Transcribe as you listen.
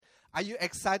Are you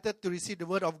excited to receive the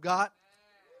word of God?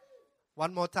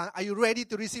 One more time. Are you ready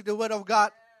to receive the word of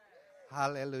God?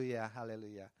 Hallelujah.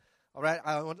 Hallelujah. All right.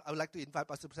 I would like to invite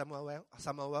Pastor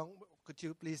Samuel. Could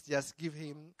you please just give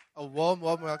him a warm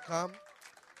welcome?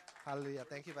 Hallelujah.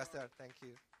 Thank you, Pastor. Thank you.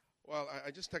 Well, I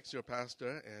just texted your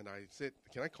pastor and I said,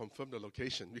 can I confirm the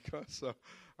location? Because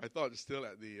I thought it's still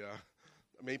at the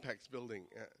Mapex building.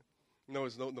 No,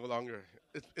 it's no longer.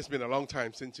 It's been a long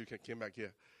time since you came back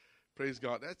here. Praise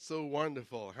God. That's so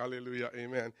wonderful. Hallelujah.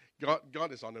 Amen.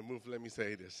 God is on the move. Let me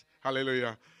say this.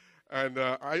 Hallelujah. And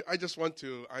I just want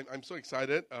to, I'm so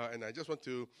excited. And I just want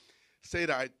to say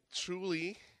that I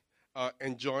truly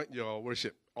enjoy your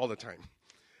worship all the time.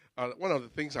 One of the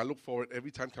things I look forward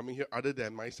every time coming here, other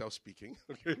than myself speaking,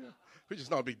 okay, which is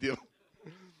not a big deal,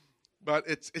 but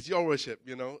it's your worship,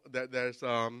 you know, that there's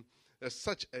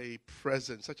such a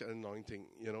presence, such an anointing,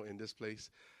 you know, in this place.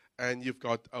 And you've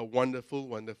got a wonderful,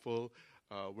 wonderful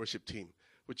worship team.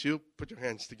 Would you put your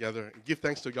hands together and give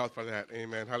thanks to God for that?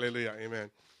 Amen. Hallelujah. Amen.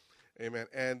 Amen.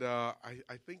 And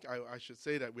I think I should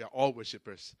say that we are all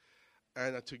worshipers.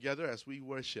 And together as we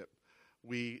worship,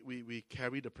 we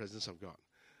carry the presence of God.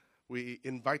 We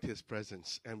invite His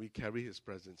presence and we carry His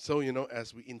presence. So, you know,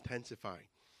 as we intensify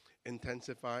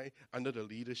under the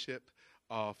leadership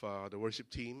of the worship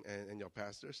team and your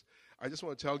pastors, I just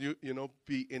want to tell you, you know,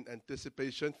 be in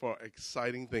anticipation for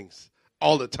exciting things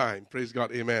all the time. Praise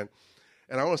God. Amen.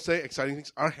 And I want to say exciting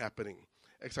things are happening.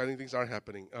 Exciting things are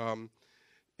happening.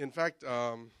 In fact,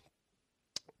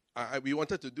 we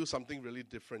wanted to do something really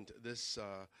different this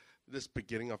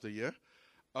beginning of the year.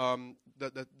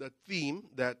 The theme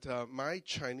that my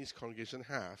Chinese congregation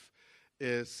have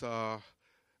is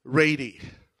ready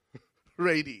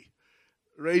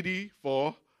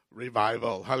for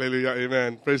revival. Hallelujah,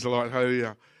 amen. Praise the Lord,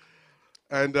 hallelujah.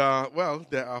 And well,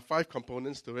 there are 5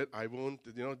 components to it. I won't,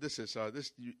 you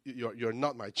know, you're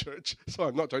not my church, so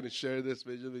I'm not trying to share this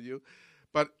vision with you.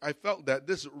 But I felt that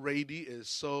this word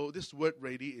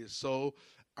ready is so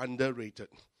underrated.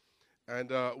 And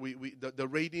the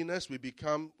readiness, we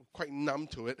become quite numb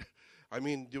to it. I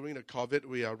mean, during the COVID,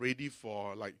 we are ready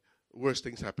for, like, worse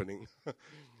things happening.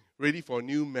 Ready for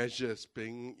new measures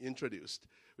being introduced.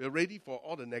 We're ready for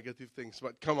all the negative things.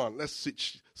 But come on, let's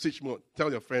switch mode. Tell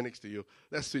your friend next to you,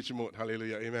 let's switch mode.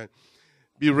 Hallelujah, amen.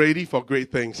 Be ready for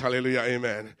great things. Hallelujah,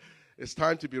 amen. It's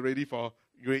time to be ready for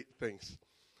great things.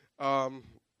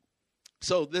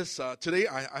 So this today,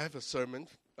 I have a sermon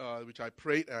which I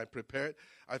prayed and I prepared.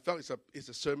 I felt it's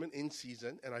a sermon in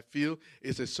season, and I feel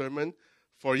it's a sermon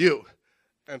for you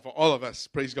and for all of us.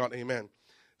 Praise God, amen.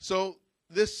 So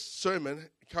this sermon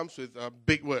comes with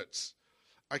big words.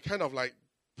 I kind of like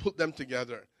put them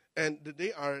together, and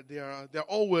they're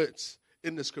all words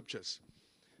in the scriptures.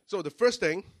 So the first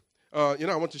thing, I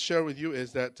want to share with you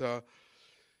is that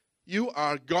you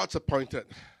are God's appointed.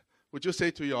 Would you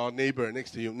say to your neighbor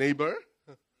next to you, neighbor?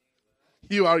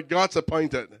 You are God's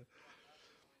appointed.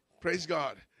 Praise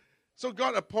God. So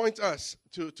God appoints us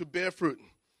to bear fruit.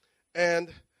 And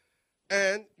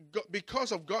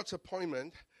because of God's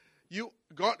appointment,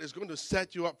 God is going to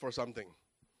set you up for something.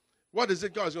 What is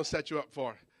it God is going to set you up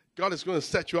for? God is going to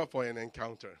set you up for an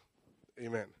encounter.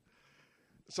 Amen.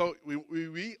 So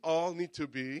we all need to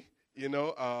be,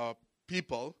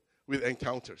 people with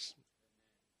encounters.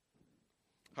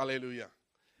 Hallelujah.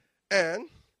 And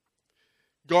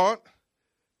God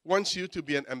wants you to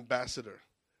be an ambassador.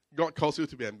 God calls you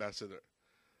to be an ambassador.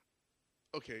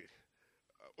 Okay.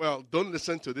 Well, don't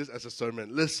listen to this as a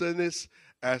sermon. Listen this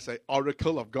as an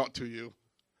oracle of God to you.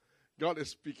 God is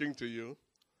speaking to you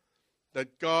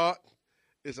that God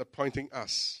is appointing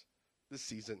us this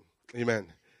season,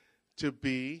 amen, to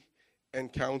be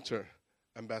encounter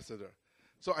ambassador.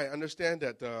 So I understand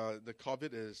that the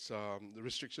COVID is, the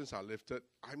restrictions are lifted.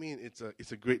 I mean,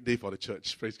 it's a great day for the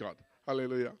church. Praise God.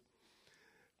 Hallelujah.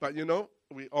 But,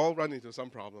 we all run into some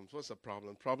problems. What's the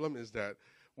problem? Problem is that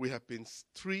we have been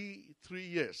three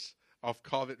years of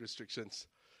COVID restrictions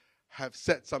have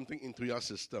set something into your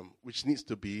system which needs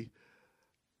to be,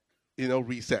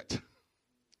 reset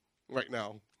right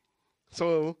now.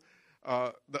 So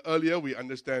the earlier we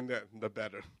understand that, the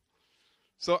better.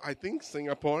 So I think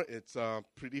Singapore, it's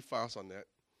pretty fast on that.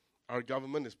 Our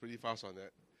government is pretty fast on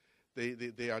that.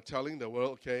 They are telling the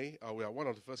world, okay, we are one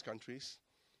of the first countries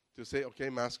to say, okay,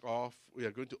 mask off, we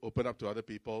are going to open up to other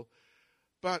people.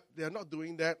 But they are not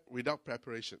doing that without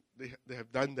preparation. They have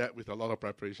done that with a lot of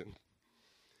preparation.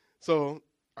 So,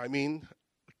 I mean,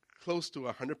 close to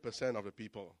 100% of the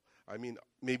people, I mean,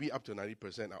 maybe up to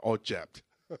 90% are all jabbed.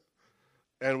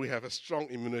 And we have a strong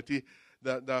immunity.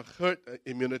 The herd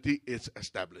immunity is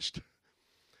established.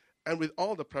 And with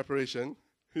all the preparation,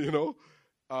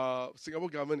 Singapore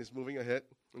government is moving ahead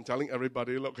and telling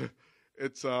everybody, look,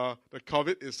 it's the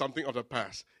COVID is something of the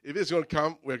past. If it's going to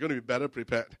come, we're going to be better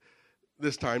prepared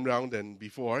this time round than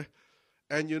before.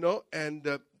 And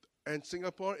and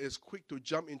Singapore is quick to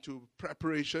jump into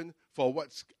preparation for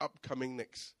what's upcoming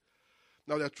next.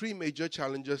 Now, there are three major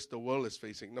challenges the world is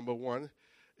facing. Number one,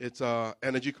 it's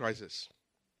energy crisis.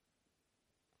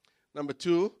 Number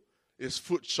two is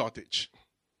food shortage.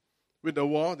 With the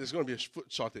war, there's going to be a food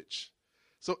shortage.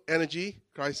 So energy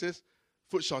crisis,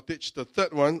 food shortage. The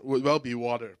third one would well be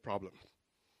water problem.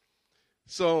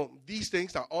 So these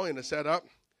things are all in the setup,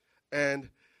 and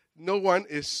no one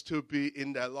is to be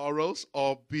in their laurels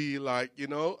or be like,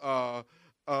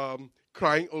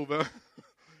 crying over,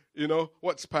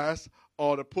 what's past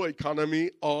or the poor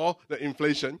economy or the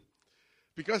inflation,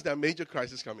 because there are major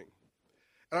crises coming.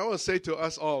 And I want to say to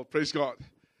us all, praise God,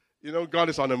 God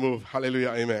is on the move.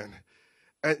 Hallelujah, amen.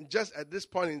 And just at this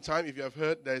point in time, if you have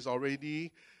heard, there is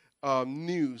already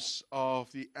news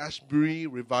of the Ashbury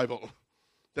revival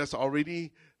that's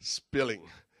already spilling.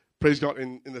 Praise God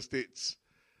in the States.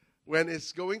 When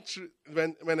it's going through,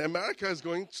 when America is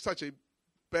going through such a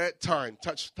bad time,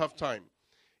 tough time.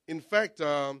 In fact,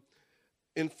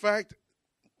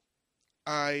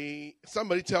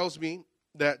 somebody tells me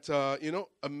that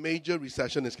a major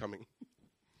recession is coming.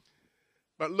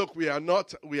 But look, we are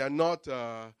not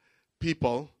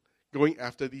people going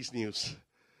after these news.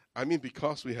 I mean,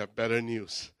 because we have better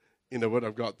news in the Word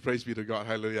of God. Praise be to God.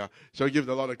 Hallelujah. Shall we give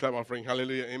the Lord a clap offering?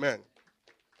 Hallelujah. Amen.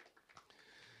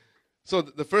 So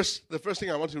the first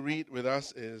thing I want to read with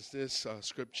us is this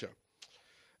scripture.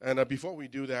 And before we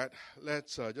do that,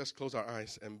 let's just close our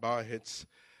eyes and bow our heads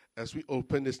as we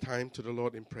open this time to the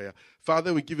Lord in prayer.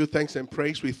 Father, we give you thanks and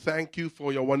praise. We thank you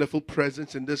for your wonderful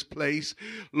presence in this place.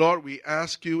 Lord, we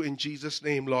ask you in Jesus'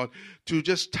 name, Lord, to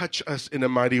just touch us in a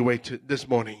mighty way this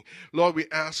morning. Lord, we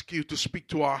ask you to speak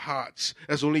to our hearts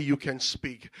as only you can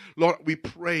speak. Lord, we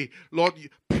pray, Lord, you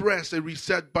press a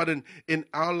reset button in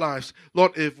our lives.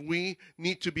 Lord, if we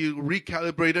need to be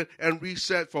recalibrated and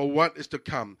reset for what is to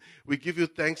come, we give you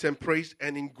thanks and praise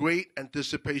and in great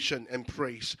anticipation and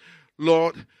praise.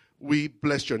 Lord, we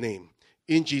bless your name.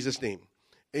 In Jesus' name,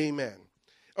 amen.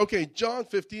 Okay, John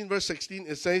 15, verse 16,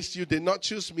 it says, you did not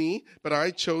choose me, but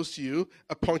I chose you,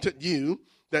 appointed you,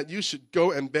 that you should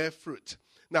go and bear fruit.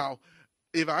 Now,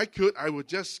 if I could, I would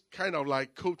just kind of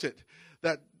like quote it,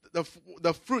 that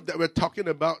the fruit that we're talking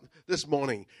about this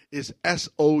morning is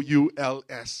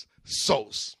S-O-U-L-S,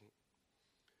 souls.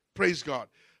 Praise God.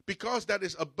 Because that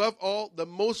is above all the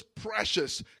most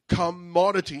precious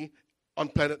commodity on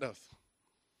planet Earth.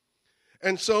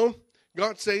 And so,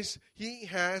 God says he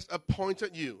has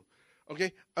appointed you,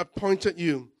 appointed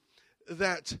you,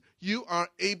 that you are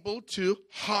able to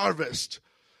harvest,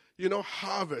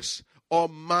 harvest or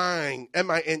mine,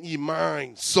 M-I-N-E,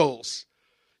 mine souls.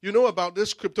 You know about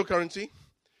this cryptocurrency?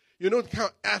 You know the kind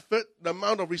of effort, the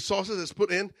amount of resources that's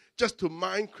put in just to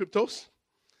mine cryptos?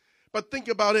 But think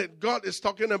about it. God is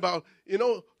talking about,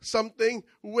 something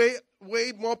way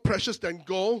more precious than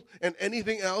gold and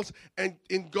anything else. And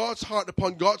in God's heart,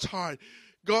 upon God's heart,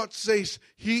 God says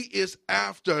he is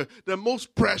after the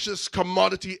most precious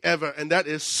commodity ever, and that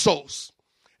is souls.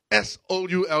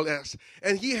 S-O-U-L-S.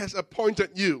 And he has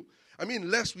appointed you. I mean,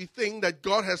 lest we think that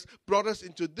God has brought us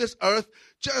into this earth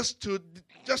just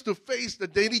to face the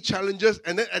daily challenges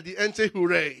and then at the end say,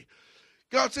 hooray.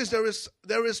 God says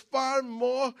there is far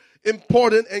more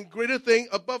important and greater thing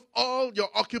above all your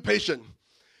occupation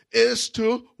is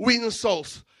to win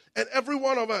souls. And every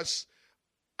one of us,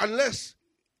 unless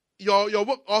your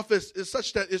work office is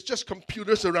such that it's just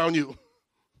computers around you,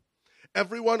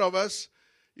 every one of us,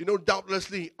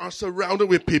 doubtlessly are surrounded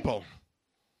with people.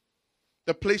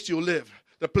 The place you live,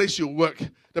 the place you work,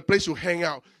 the place you hang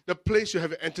out, the place you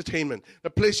have entertainment, the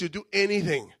place you do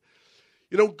anything.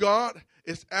 God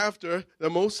is after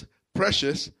the most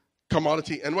precious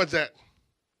commodity. And what's that?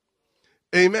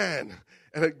 Amen.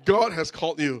 And that God has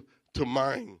called you to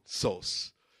mine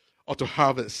souls or to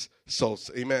harvest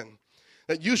souls. Amen.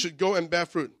 That you should go and bear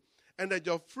fruit. And that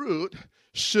your fruit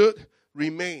should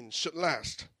remain, should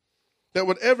last. That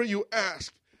whatever you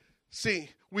ask, see,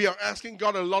 we are asking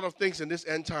God a lot of things in this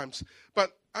end times.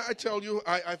 But I tell you,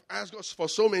 I've asked God for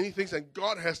so many things and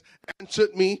God has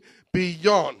answered me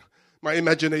beyond my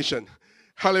imagination.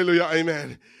 Hallelujah,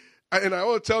 amen. And I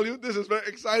want to tell you, this is very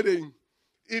exciting.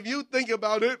 If you think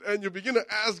about it and you begin to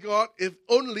ask God, if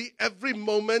only every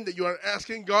moment that you are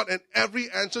asking God and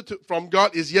every answer from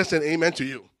God is yes and amen to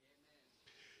you.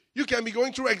 You can be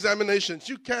going through examinations.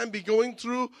 You can be going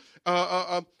through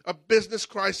a business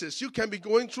crisis. You can be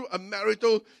going through a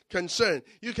marital concern.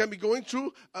 You can be going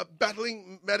through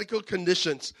battling medical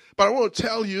conditions. But I want to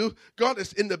tell you, God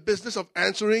is in the business of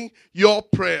answering your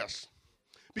prayers.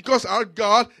 Because our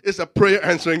God is a prayer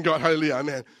answering God. Hallelujah.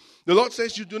 Amen. The Lord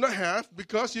says you do not have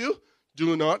because you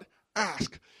do not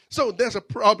ask. So there's a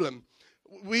problem.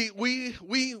 There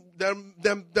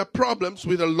are problems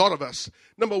with a lot of us.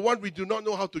 Number one, we do not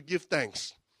know how to give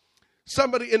thanks.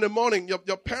 Somebody in the morning,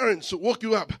 your parents woke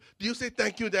you up. Do you say,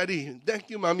 thank you, Daddy? Thank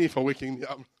you, Mommy, for waking me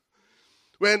up.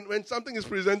 When something is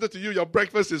presented to you, your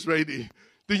breakfast is ready.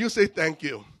 Do you say thank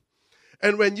you?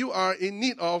 And when you are in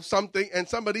need of something and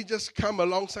somebody just come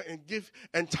alongside and give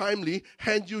and timely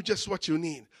hand you just what you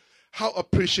need, how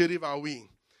appreciative are we?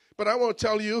 But I want to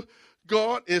tell you,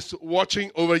 God is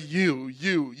watching over you,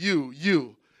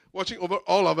 watching over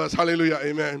all of us. Hallelujah,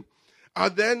 amen. Are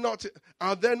there not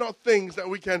things that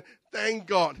we can thank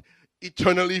God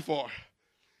eternally for?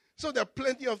 So there are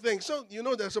plenty of things. So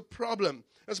there's a problem.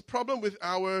 There's a problem with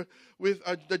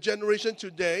the generation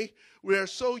today. We are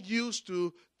so used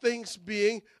to things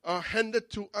being handed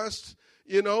to us,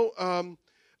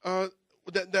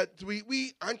 that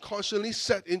we unconsciously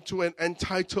set into an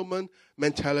entitlement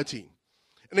mentality.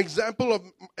 An example of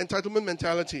entitlement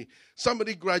mentality.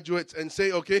 Somebody graduates and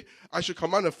say, okay, I should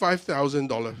command a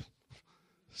 $5,000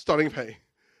 starting pay.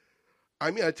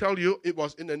 I tell you, it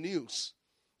was in the news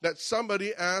that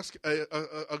somebody asked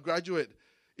a graduate,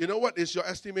 what is your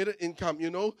estimated income?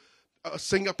 A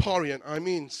Singaporean.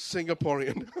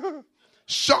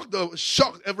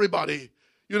 Shocked everybody.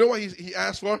 You know what he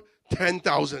asked for?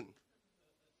 10,000.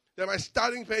 That my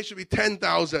starting pay should be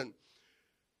 10,000.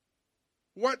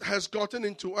 What has gotten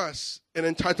into us an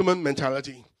entitlement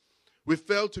mentality? We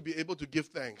fail to be able to give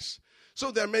thanks.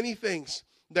 So there are many things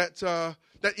that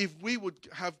if we would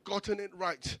have gotten it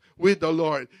right with the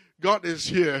Lord, God is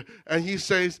here and He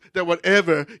says that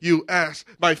whatever you ask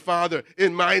my Father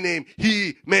in my name,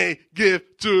 He may give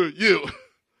to you.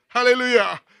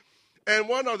 Hallelujah. And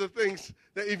one of the things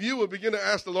that if you will begin to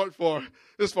ask the Lord for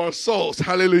is for souls.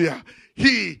 Hallelujah.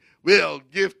 He will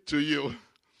give to you.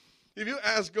 If you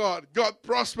ask God, God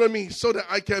prosper me so that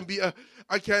I can be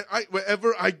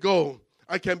wherever I go,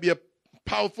 I can be a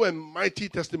powerful and mighty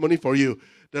testimony for you.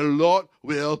 The Lord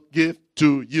will give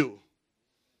to you.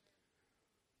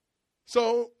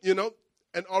 So, an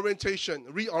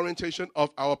reorientation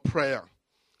of our prayer.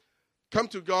 Come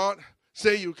to God,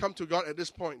 say you come to God at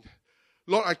this point.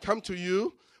 Lord, I come to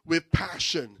you with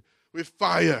passion, with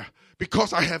fire,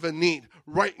 because I have a need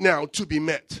right now to be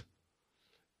met.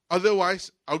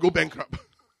 Otherwise, I'll go bankrupt.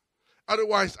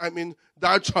 Otherwise, I'm in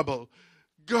dire trouble.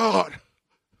 God.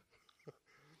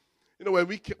 When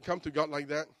we come to God like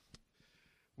that,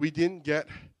 we didn't get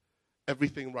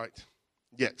everything right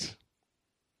yet.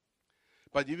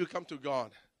 But if you come to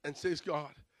God and say,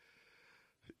 God,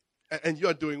 and you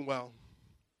are doing well,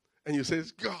 and you say,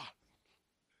 God,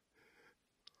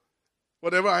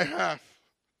 whatever I have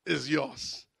is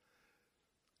yours.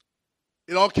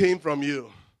 It all came from you.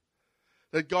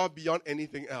 That God, beyond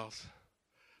anything else,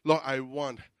 Lord, I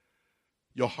want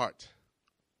your heart.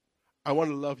 I want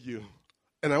to love you.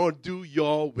 And I want to do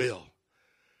your will.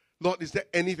 Lord, is there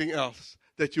anything else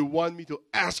that you want me to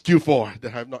ask you for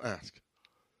that I have not asked?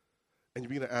 And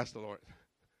you're going to ask the Lord.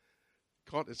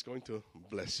 God is going to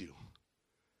bless you.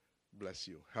 Bless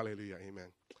you. Hallelujah.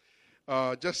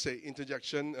 Amen. Just say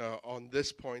interjection on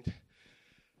this point.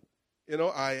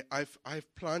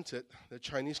 I've planted the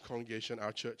Chinese congregation,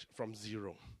 our church, from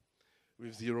zero,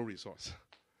 with zero resource.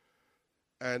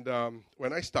 And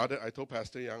when I started, I told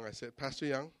Pastor Young, I said, Pastor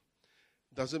Young,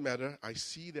 doesn't matter. I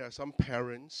see there are some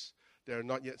parents that are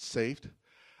not yet saved.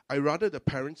 I'd rather the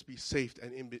parents be saved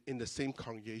and in the same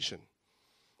congregation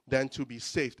than to be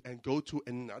saved and go to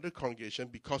another congregation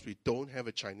because we don't have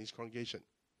a Chinese congregation.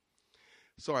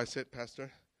 So I said, Pastor,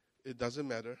 it doesn't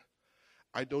matter.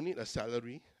 I don't need a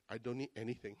salary. I don't need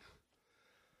anything.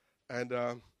 And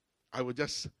I will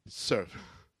just serve.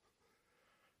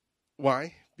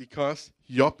 Why? Because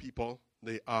your people,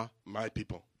 they are my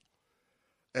people.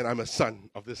 And I'm a son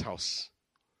of this house.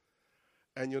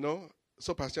 And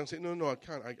so Pastor Young said, no, I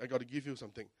can't. I got to give you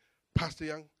something. Pastor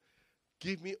Young,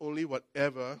 give me only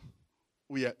whatever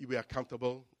we are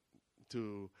comfortable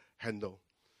to handle.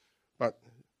 But,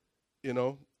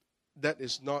 that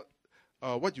is not,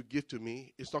 what you give to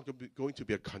me is not going to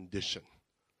be a condition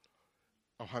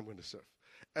of how I'm going to serve.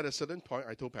 At a certain point,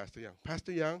 I told Pastor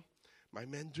Young, my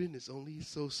Mandarin is only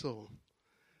so-so.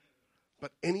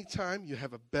 But anytime you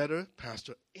have a better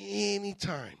pastor,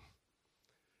 anytime,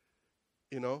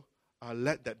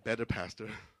 let that better pastor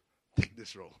take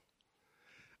this role.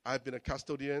 I've been a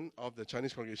custodian of the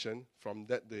Chinese congregation from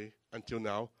that day until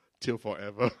now, till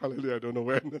forever. Hallelujah, I don't know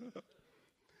when.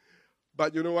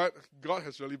 But you know what? God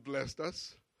has really blessed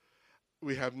us.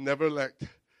 We have never lacked.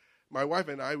 My wife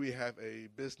and I, we have a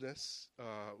business.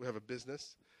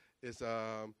 It's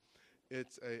an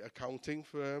accounting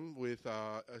firm with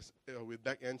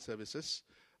back-end services,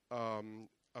 a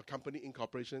company,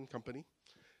 incorporation company.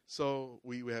 So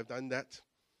we have done that.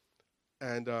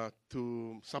 And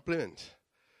to supplement.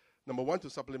 Number one, to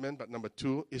supplement, but number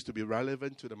two is to be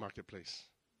relevant to the marketplace.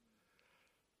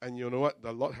 And you know what?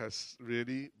 The Lord has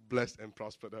really blessed and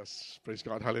prospered us. Praise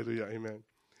God. Hallelujah. Amen.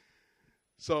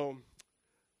 So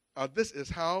this is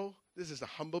the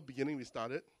humble beginning we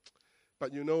started.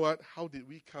 But you know what? How did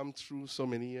we come through so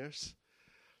many years?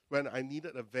 When I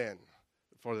needed a van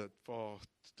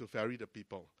to ferry the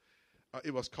people.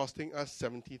 It was costing us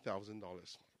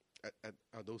 $70,000 at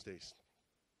those days.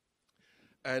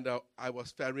 And I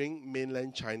was ferrying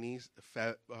mainland Chinese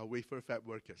wafer fab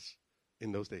workers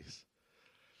in those days.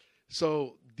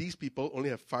 So these people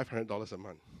only have $500 a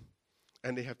month.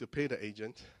 And they have to pay the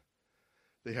agent.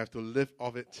 They have to live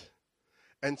off it.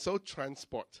 And so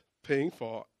transport, paying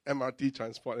for MRT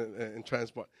transport and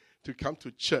transport to come to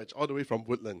church all the way from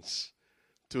Woodlands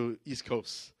to East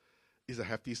Coast is a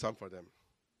hefty sum for them.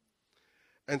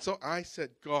 And so I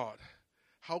said, God,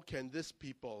 how can these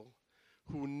people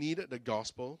who needed the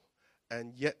gospel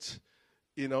and yet,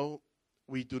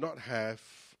 we do not have,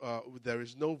 there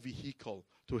is no vehicle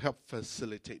to help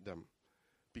facilitate them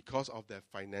because of their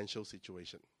financial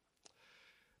situation.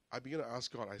 I began to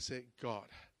ask God, I said, God,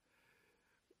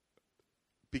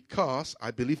 because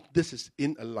I believe this is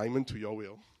in alignment to your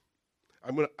will,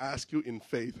 I'm going to ask you in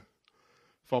faith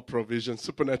for provision,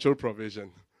 supernatural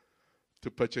provision, to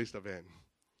purchase the van.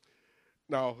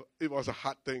 Now, it was a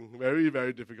hard thing, very,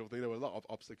 very difficult thing. There were a lot of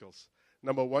obstacles.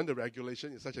 Number one, the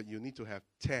regulation is such that you need to have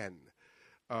 10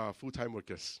 full-time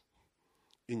workers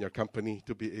in your company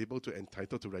to be able to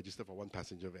entitle to register for one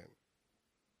passenger van.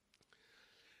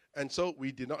 And so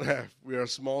we did not have, we're a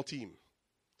small team.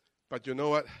 But you know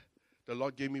what? The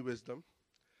Lord gave me wisdom.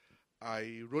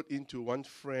 I wrote into one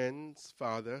friend's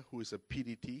father who is a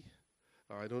PDT.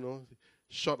 I don't know,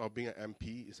 short of being an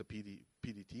MP, is a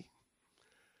PDT.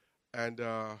 And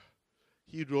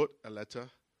he wrote a letter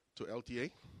to LTA.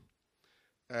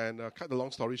 And cut the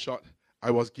long story short,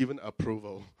 I was given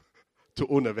approval to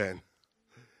own a van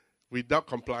without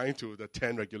complying to the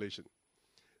 10 regulation.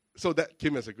 So that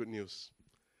came as a good news.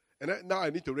 And now I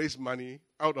need to raise money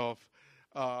out of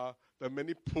the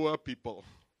many poor people,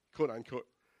 quote unquote,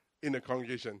 in the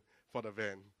congregation for the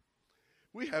van.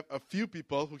 We have a few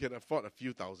people who can afford a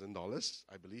few $1,000s,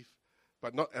 I believe,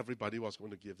 but not everybody was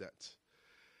going to give that.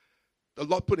 The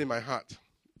Lord put in my heart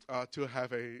to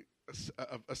have a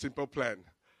simple plan.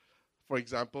 For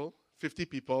example, 50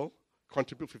 people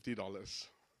contribute $50.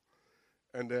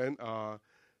 And then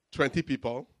 20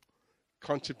 people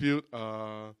contribute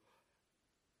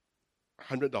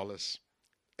 $100.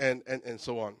 And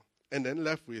so on. And then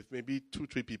left with maybe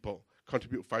 2-3 people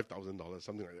contribute $5,000,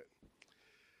 something like that.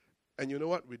 And you know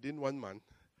what? Within 1 month,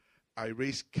 I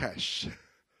raised cash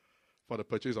for the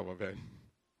purchase of a van.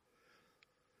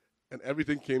 And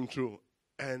everything came through.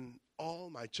 And all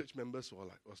my church members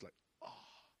was like, oh.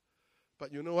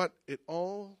 But you know what? It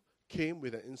all came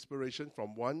with an inspiration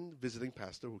from one visiting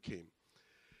pastor who came.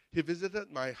 He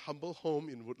visited my humble home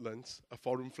in Woodlands, a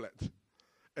 4-room flat.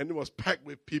 And it was packed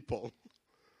with people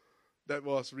that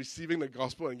was receiving the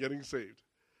gospel and getting saved.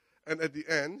 And at the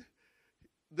end,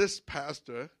 this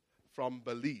pastor from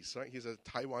Belize, right? He's a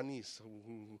Taiwanese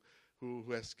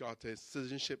who has got a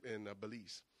citizenship in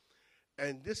Belize.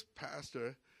 And this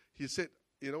pastor, he said,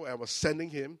 I was sending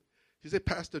him. He said,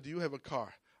 Pastor, do you have a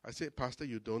car? I said, Pastor,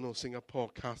 you don't know, Singapore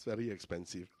cars very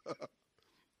expensive.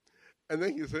 And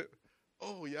then he said,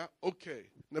 oh, yeah, okay,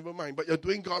 never mind, but you're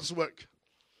doing God's work.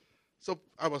 So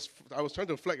I was trying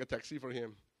to flag a taxi for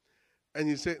him. And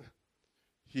he said,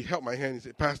 he held my hand. He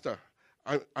said, Pastor,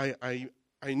 I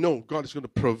know God is going to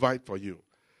provide for you.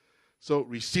 So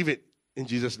receive it in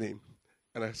Jesus' name.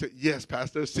 And I said, yes,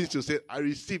 Pastor, since you said, I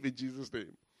receive in Jesus'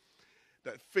 name.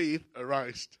 That faith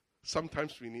arise.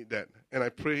 Sometimes we need that. And I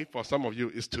pray for some of you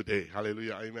is today.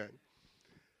 Hallelujah. Amen.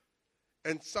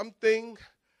 And something,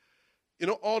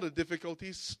 all the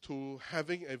difficulties to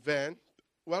having a van,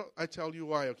 well, I tell you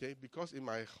why, okay? Because in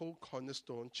my whole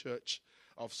Cornerstone Church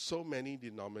of so many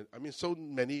so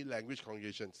many language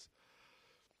congregations,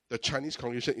 the Chinese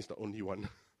congregation is the only one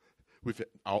with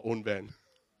our own van.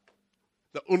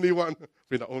 The only one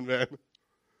with our own van.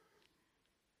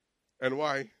 And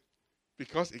why?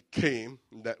 Because it came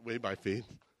that way by faith.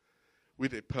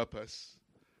 with a purpose,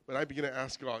 when I begin to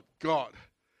ask God, God,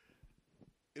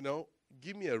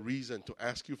 give me a reason to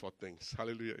ask you for things.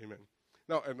 Hallelujah, amen.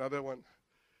 Now, another one.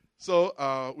 So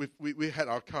we had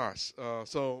our cars.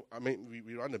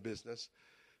 We run a business.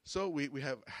 So we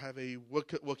have a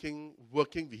working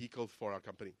vehicle for our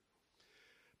company.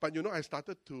 But I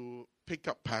started to pick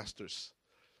up pastors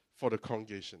for the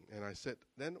congregation. And I said,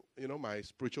 then, my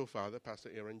spiritual father, Pastor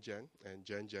Aaron Jen, and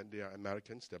Jen, they are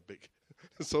Americans, they're big.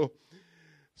 So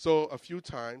a few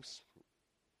times,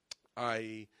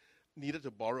 I needed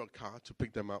to borrow a car to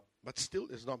pick them up, but still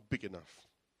it's not big enough.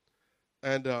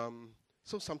 And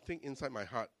so something inside my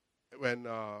heart, when,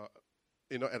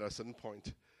 at a certain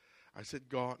point, I said,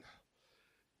 God,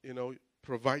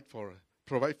 provide for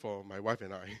my wife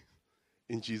and I,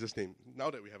 in Jesus' name. Now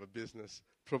that we have a business,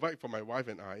 provide for my wife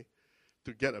and I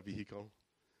to get a vehicle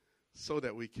so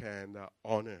that we can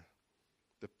honor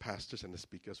the pastors and the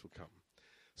speakers who come.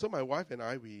 So my wife and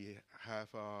I, we have,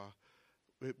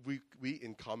 we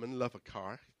in common love a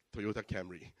car, Toyota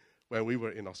Camry, when we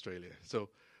were in Australia. So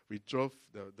we drove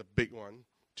the big one,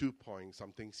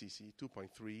 2.something cc,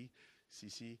 2.3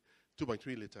 cc,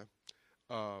 2.3 liter,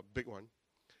 big one,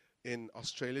 in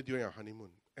Australia during our honeymoon.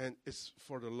 And it's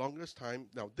for the longest time.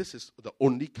 Now, this is the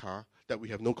only car that we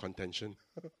have no contention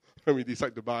when we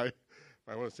decide to buy.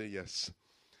 I want to say yes.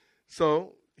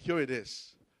 So here it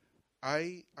is.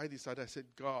 I decided, I said,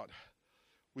 God,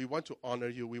 we want to honor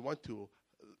you. We want to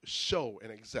show an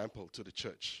example to the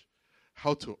church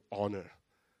how to honor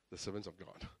the servants of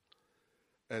God.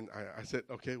 And I said,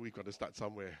 okay, we've got to start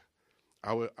somewhere.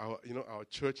 Our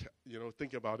church,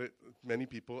 think about it. Many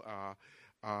people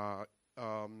are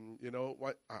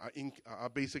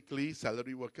basically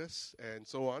salary workers and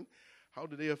so on. How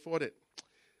do they afford it?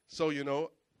 So,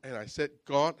 and I said,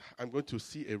 God, I'm going to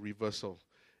see a reversal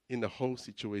in the whole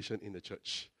situation in the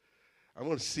church. I'm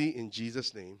going to see in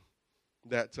Jesus' name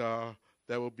that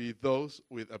there will be those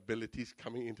with abilities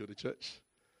coming into the church.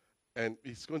 And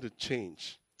it's going to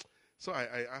change. So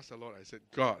I asked the Lord, I said,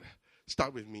 God,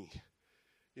 start with me.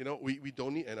 We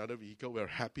don't need another vehicle. We're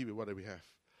happy with what we have.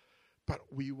 But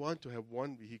we want to have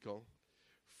one vehicle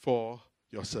for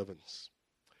your servants.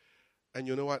 And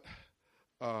you know what?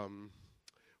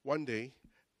 One day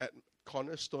at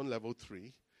Cornerstone Level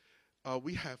 3,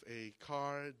 we have a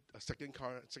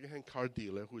second-hand car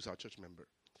dealer who is our church member.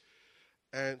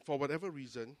 And for whatever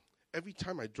reason, every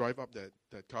time I drive up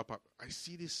that car park, I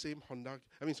see this same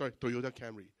Toyota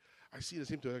Camry. I see the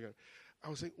same Toyota Camry. I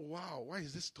was like, wow, why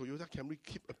is this Toyota Camry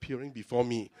keep appearing before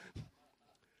me?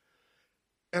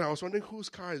 And I was wondering, whose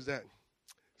car is that?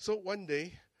 So one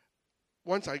day,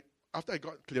 after I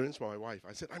got clearance from my wife,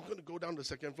 I said, I'm going to go down to the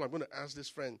second floor. I'm going to ask this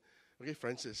friend,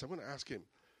 Francis, I'm going to ask him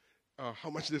how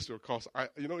much this will cost.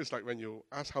 It's like when you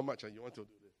ask how much and you want to do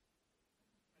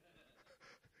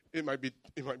this. It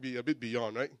might be a bit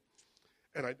beyond, right?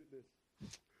 And I did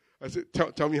this. I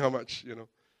said, tell me how much,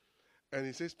 And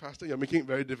he says, Pastor, you're making it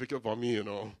very difficult for me,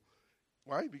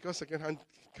 Why? Because second-hand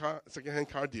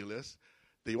car dealers,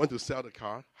 they want to sell the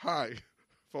car high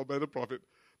for better profit.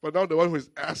 But now the one who is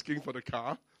asking for the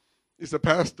car is the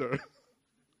pastor.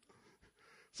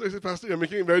 So he said, Pastor, you're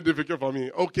making it very difficult for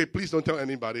me. Okay, please don't tell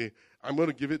anybody. I'm going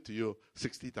to give it to you,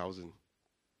 $60,000.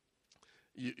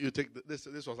 You take this.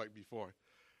 This was like before.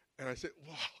 And I said,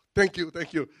 wow, thank you.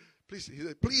 Please, he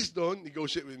said, please don't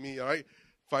negotiate with me, all right?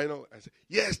 Final. I said,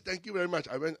 yes, thank you very much.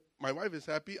 I went, my wife is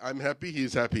happy, I'm happy, he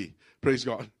is happy. Praise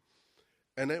God.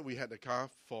 And then we had the car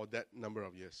for that number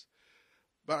of years.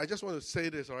 But I just want to say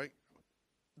this, all right?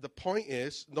 The point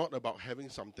is not about having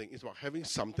something. It's about having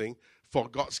something for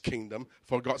God's kingdom,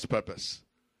 for God's purpose.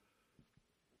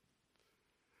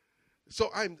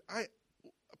 So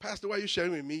Pastor, why are you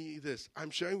sharing with me this? I'm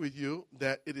sharing with you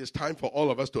that it is time for all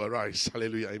of us to arise.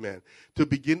 Hallelujah, amen. To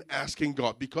begin asking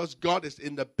God, because God is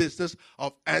in the business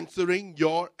of answering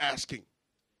your asking.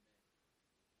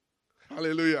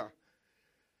 Hallelujah.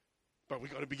 But we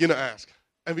got to begin to ask.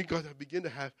 And we got to begin to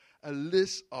have a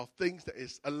list of things that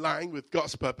is aligned with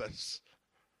God's purpose.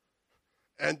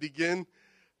 And begin,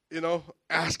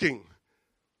 asking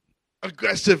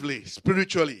aggressively,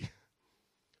 spiritually.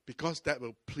 Because that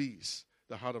will please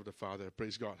the heart of the Father.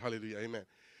 Praise God. Hallelujah. Amen.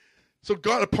 So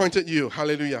God appointed you.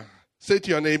 Hallelujah. Say to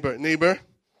your neighbor,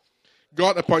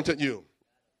 God appointed you.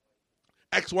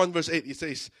 Acts 1 verse 8, it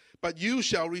says, but you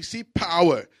shall receive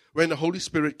power when the Holy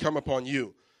Spirit come upon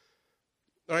you.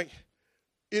 Right?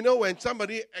 When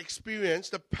somebody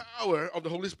experiences the power of the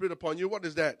Holy Spirit upon you, what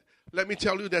is that? Let me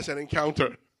tell you, there's an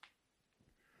encounter.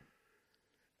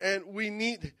 And we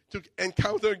need to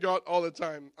encounter God all the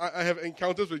time. I have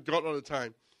encounters with God all the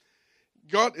time.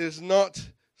 God is not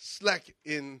slack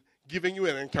in giving you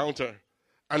an encounter.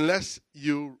 unless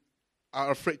you are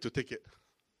afraid to take it.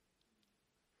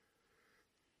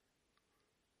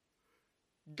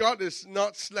 God is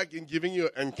not slack in giving you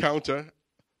an encounter,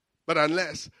 but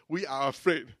unless we are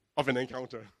afraid of an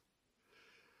encounter.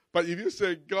 But if you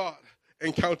say, God,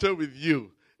 encounter with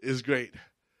you is great.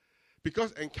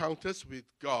 Because encounters with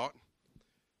God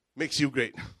makes you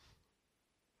great.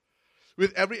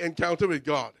 With every encounter with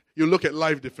God, you look at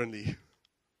life differently.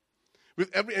 With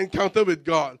every encounter with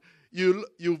God, you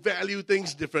value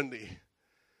things differently.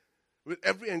 With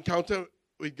every encounter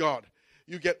with God,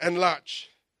 you get enlarged.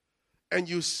 And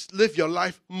you live your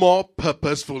life more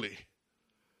purposefully.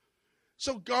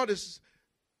 So God is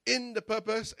in the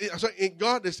purpose.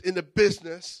 God is in the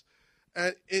business.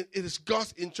 And it is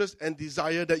God's interest and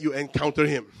desire that you encounter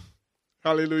Him.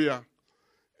 Hallelujah.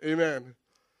 Amen.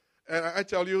 And I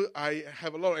tell you, I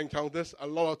have a lot of encounters, a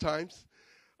lot of times.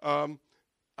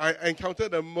 I encounter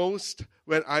the most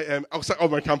when I am outside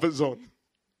of my comfort zone.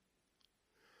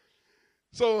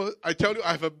 So I tell you,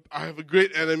 I have a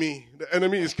great enemy. The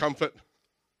enemy is comfort.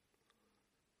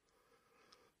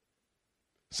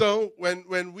 So when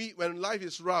life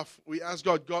is rough, we ask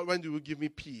God, when do you give me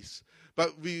peace?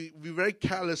 But we very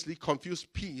carelessly confuse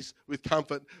peace with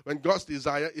comfort when God's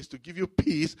desire is to give you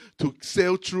peace to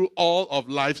sail through all of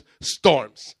life's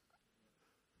storms.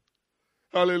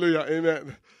 Hallelujah.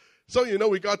 Amen. So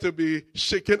we got to be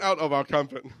shaken out of our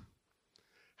comfort.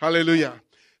 Hallelujah.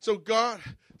 So God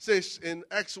says in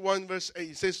Acts 1 verse 8,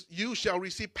 He says, you shall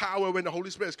receive power when the Holy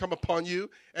Spirit has come upon you,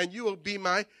 and you will be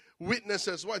my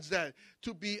witnesses. What's that?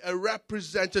 To be a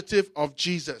representative of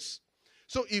Jesus.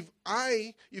 So if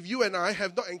you and I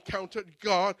have not encountered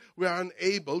God, we are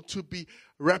unable to be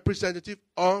representative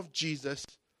of Jesus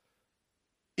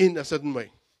in a certain way.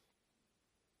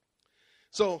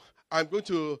 So I'm going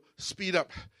to speed up.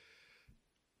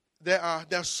 There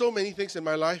are so many things in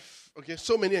my life, okay,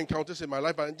 so many encounters in my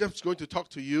life, but I'm just going to talk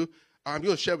to you. I'm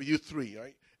going to share with you 3,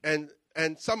 right?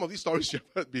 And some of these stories you've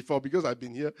heard before because I've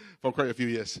been here for quite a few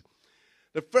years.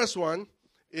 The first one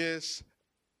is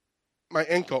my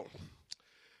ankle.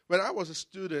 When I was a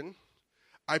student,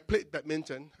 I played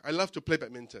badminton. I love to play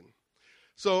badminton.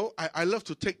 So I love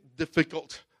to take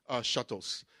difficult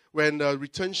shuttles. When the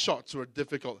return shots were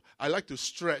difficult, I like to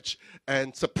stretch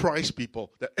and surprise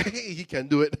people that, hey, he can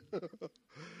do it.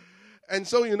 And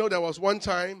so, there was one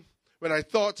time when I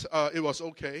thought it was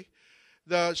okay.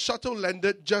 The shuttle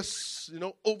landed just,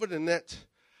 over the net.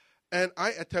 And I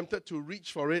attempted to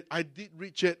reach for it. I did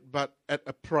reach it, but at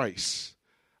a price.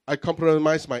 I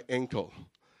compromised my ankle.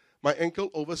 My ankle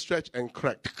overstretched and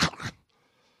cracked.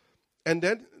 And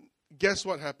then, guess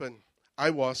what happened? I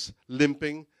was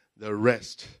limping the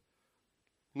rest.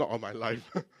 Not of my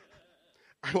life.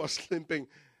 I was limping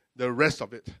the rest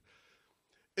of it.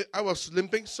 I was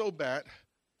limping so bad,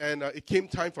 and it came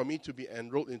time for me to be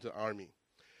enrolled into the army.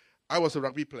 I was a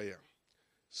rugby player.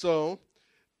 So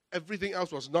everything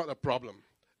else was not a problem.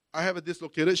 I have a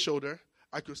dislocated shoulder.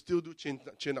 I could still do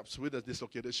chin-ups with a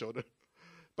dislocated shoulder.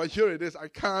 But here it is. I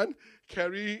can't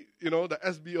carry, the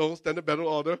SBO, Standard Battle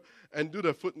Order, and do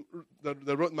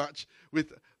the road march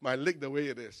with my leg the way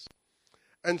it is.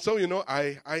 And so,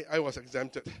 I was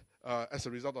exempted as a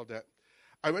result of that.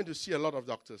 I went to see a lot of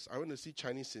doctors. I went to see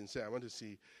Chinese Sensei.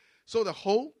 So the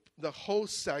whole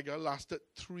saga lasted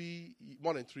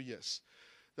more than 3 years.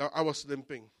 Now, I was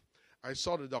limping. I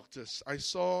saw the doctors. I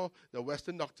saw the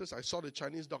Western doctors. I saw the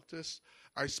Chinese doctors.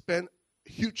 I spent a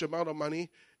huge amount of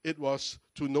money. It was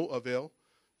to no avail.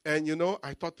 And,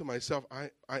 I thought to myself,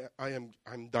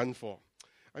 I'm done for.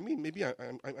 I mean, maybe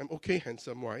I'm okay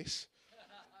handsome-wise.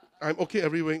 I'm okay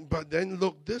everywhere. But then,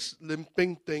 look, this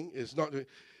limping thing is not...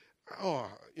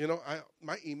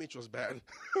 my image was bad.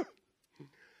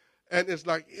 And it's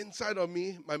like inside of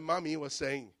me, my mommy was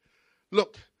saying,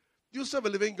 look, you serve a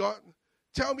living God.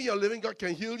 Tell me your living God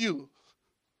can heal you.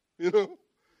 And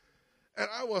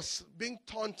I was being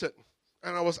taunted,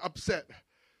 and I was upset.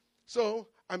 So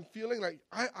I'm feeling like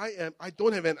I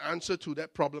don't have an answer to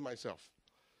that problem myself.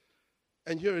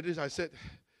 And here it is. I said,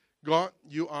 God,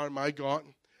 you are my God.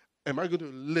 Am I going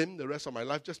to limp the rest of my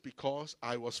life just because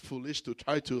I was foolish to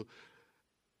try to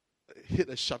hit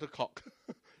a shuttlecock?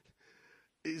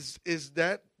 Is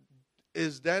that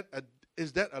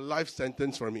a life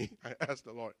sentence for me? I asked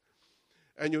the Lord.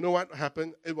 And you know what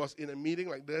happened? It was in a meeting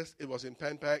like this. It was in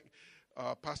Pan Pac.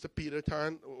 Pastor Peter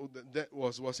Tan that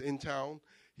was in town.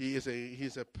 He's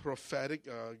a prophetic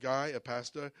guy, a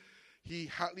pastor. He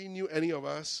hardly knew any of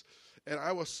us. And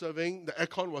I was serving. The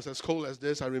aircon was as cold as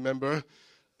this, I remember.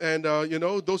 And,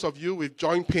 those of you with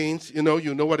joint pains, you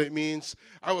know what it means.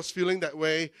 I was feeling that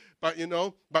way. But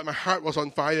my heart was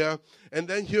on fire. And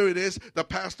then here it is. The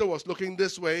pastor was looking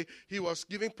this way. He was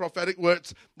giving prophetic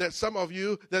words that some of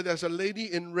you, that there's a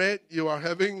lady in red, you are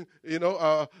having,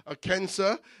 a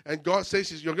cancer. And God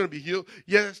says you're going to be healed.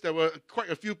 Yes, there were quite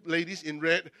a few ladies in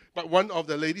red. But one of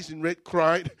the ladies in red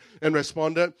cried and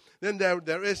responded. Then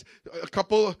there is a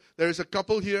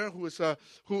couple here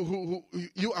who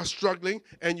you are struggling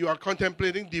and you are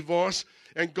contemplating divorce.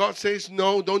 And God says,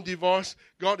 no, don't divorce.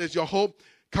 God is your hope.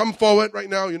 Come forward right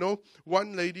now,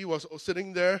 One lady was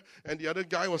sitting there and the other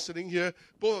guy was sitting here.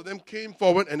 Both of them came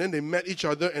forward and then they met each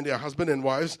other and their husband and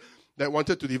wives that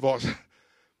wanted to divorce.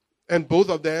 And both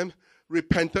of them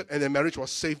repented and their marriage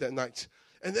was saved that night.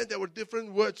 And then there were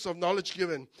different words of knowledge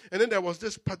given. And then there was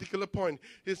this particular point.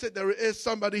 He said, there is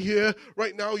somebody here.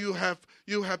 Right now you have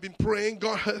been praying.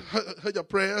 God heard your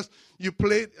prayers. You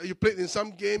played in some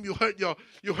game. You hurt your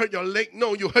leg.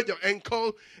 No, you hurt your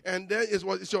ankle. And then it's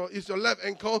your left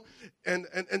ankle. And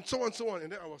so on.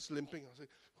 And then I was limping. I was like,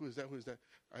 who is that?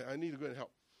 I need to go and help.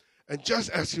 And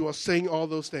just as he was saying all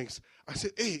those things, I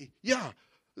said, hey, yeah,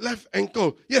 left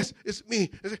ankle. Yes, it's me.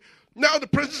 I said, now the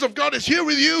presence of God is here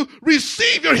with you.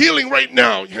 Receive your healing right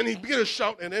now. And he began to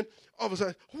shout. And then all of a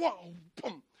sudden, wow,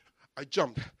 boom, I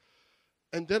jumped.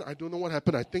 And then I don't know what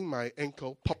happened. I think my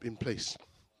ankle popped in place.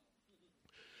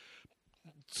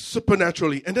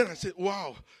 Supernaturally. And then I said,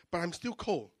 wow, but I'm still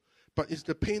cold. But it's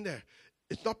the pain there.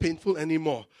 It's not painful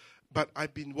anymore. But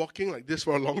I've been walking like this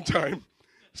for a long time.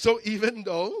 So even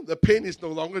though the pain is no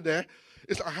longer there,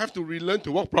 I have to relearn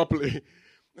to walk properly.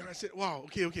 And I said, wow,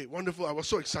 okay, wonderful. I was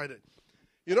so excited.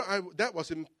 That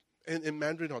was in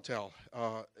Mandarin Hotel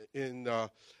in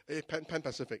Pan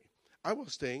Pacific. I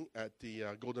was staying at the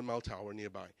Golden Mile Tower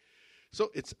nearby.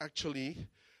 So it's actually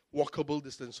walkable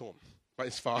distance home, but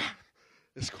it's far.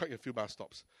 It's quite a few bus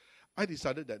stops. I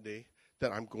decided that day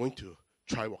that I'm going to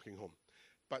try walking home.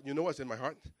 But you know what's in my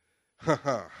heart?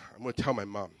 I'm going to tell my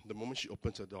mom the moment she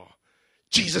opens her door,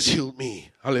 Jesus healed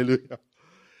me. Hallelujah.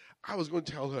 I was going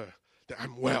to tell her that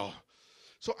I'm well.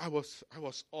 So I was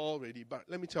all ready, but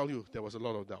let me tell you, there was a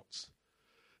lot of doubts.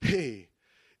 Hey,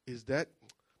 is that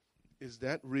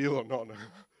real or not?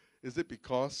 Is it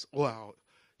because, wow,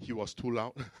 he was too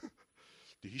loud?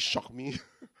 Did he shock me?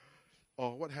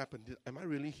 Or what happened? Am I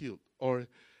really healed? Or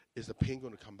is the pain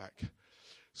going to come back?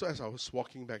 So as I was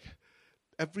walking back,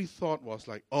 every thought was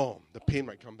like, oh, the pain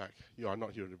might come back. You are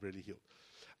not really healed.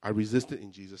 I resisted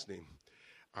in Jesus' name.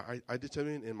 I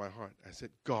determined in my heart. I said,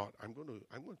 God, I'm going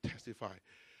to testify.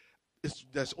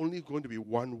 There's only going to be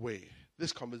one way.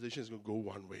 This conversation is going to go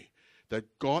one way. That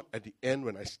God, at the end,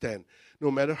 when I stand,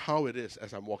 no matter how it is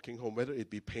as I'm walking home, whether it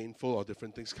be painful or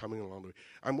different things coming along the way,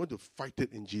 I'm going to fight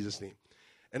it in Jesus' name.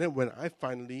 And then when I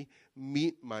finally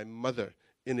meet my mother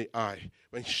in the eye,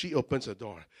 when she opens the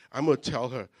door, I'm going to tell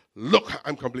her, look,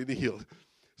 I'm completely healed.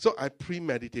 So I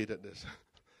premeditated this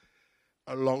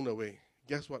along the way.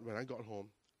 Guess what? When I got home,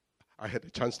 I had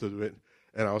the chance to do it,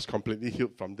 and I was completely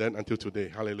healed from then until today.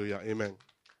 Hallelujah. Amen.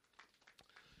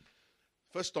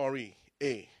 First story,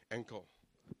 A, ankle.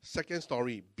 Second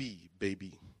story, B,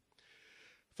 baby.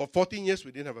 For 14 years,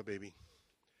 we didn't have a baby.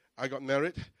 I got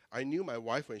married. I knew my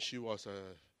wife when she was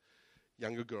a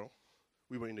younger girl.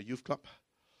 We were in the youth club.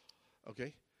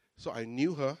 Okay? So I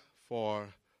knew her for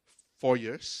 4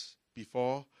 years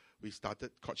before we started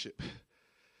courtship.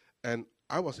 And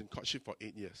I was in courtship for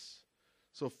 8 years.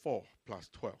 So 4 plus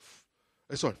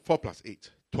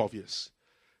 8, 12 years.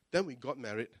 Then we got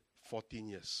married, 14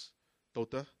 years.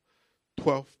 Total,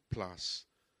 12 plus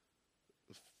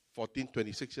 14,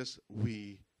 26 years,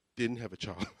 we didn't have a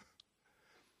child.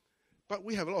 But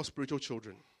we have a lot of spiritual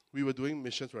children. We were doing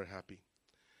missions, we were happy.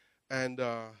 And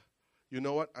you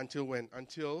know what?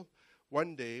 Until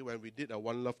one day when we did a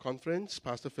One Love conference,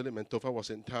 Pastor Philip Mentofa was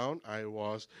in town. I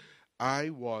was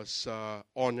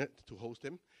honored to host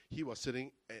him. He was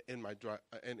sitting in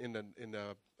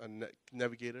a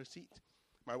navigator seat.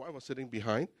 My wife was sitting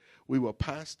behind. We were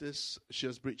past this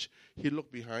Shears Bridge. He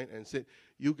looked behind and said,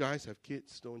 "You guys have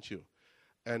kids, don't you?"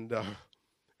 And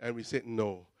we said,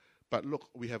 "No." But look,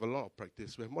 we have a lot of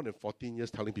practice. We have more than 14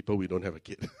 years telling people we don't have a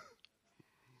kid.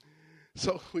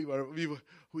 So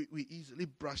we easily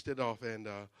brushed it off, and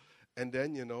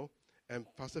then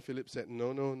and Pastor Philip said,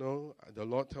 "No. The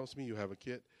Lord tells me you have a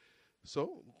kid."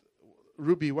 So,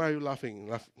 Ruby, why are you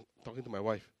laughing? Talking to my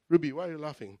wife. Ruby, why are you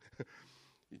laughing?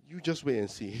 You just wait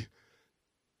and see.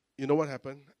 You know what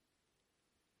happened?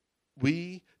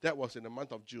 That was in the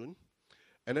month of June,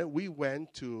 and then we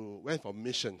went for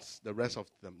missions the rest of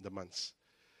the months.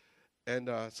 And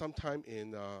sometime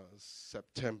in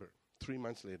September, 3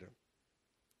 months later,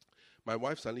 my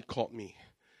wife suddenly called me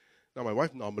Now, my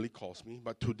wife normally calls me,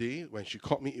 but today, when she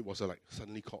called me, it was like,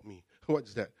 suddenly called me.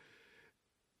 What's that?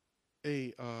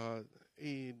 Hey,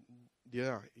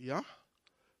 dear, yeah?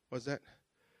 What's that?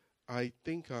 I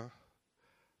think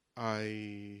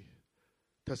I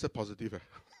tested positive.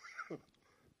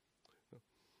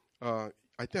 I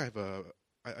think I have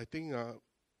I think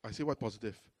I say what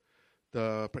positive?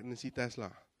 The pregnancy test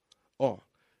lah. Oh,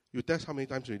 you test how many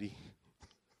times already?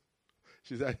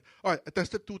 She said, oh, I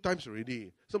tested 2 times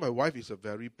already. So my wife is a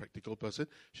very practical person.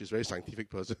 She's a very scientific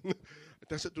person. I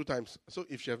tested 2 times. So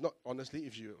if she had not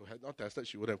tested,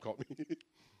 she would have called me.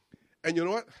 And you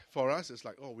know what? For us, it's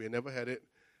like, oh, we never had it.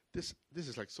 This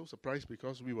is like so surprised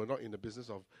because we were not in the business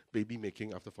of baby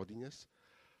making after 14 years.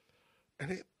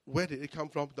 And where did it come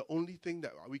from? The only thing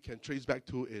that we can trace back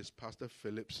to is Pastor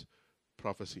Philip's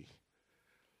prophecy.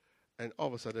 And all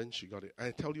of a sudden, she got it.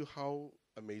 I tell you how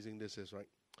amazing this is, right?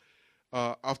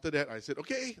 After that, I said,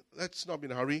 okay, let's not be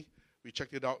in a hurry. We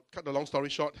checked it out. Cut the long story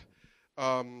short,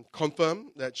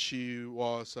 confirmed that she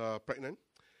was pregnant.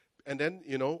 And then,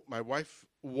 my wife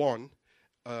won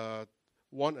a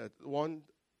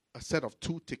set of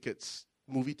 2 tickets,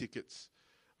 movie tickets,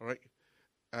 all right,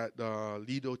 at the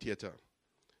Lido Theatre.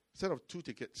 Set of 2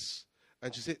 tickets.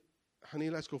 And she said, honey,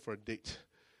 let's go for a date.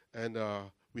 And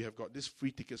we have got these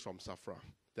free tickets from Safra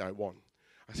that I won.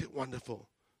 I said, wonderful.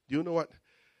 Do you know what?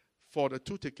 For the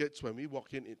 2 tickets, when we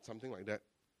walk in, it's something like that.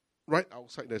 Right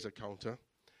outside, there's a counter.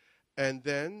 And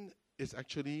then it's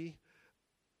actually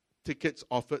tickets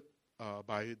offered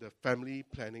by the Family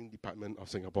Planning Department of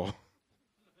Singapore.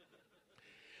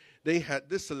 They had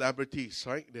these celebrities,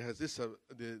 right? They had this,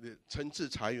 the Chen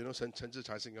Zhichai, Chen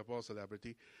Zhichai, Singapore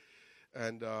celebrity.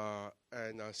 And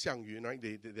Xiang Yun, right?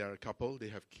 They are a couple. They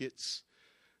have kids.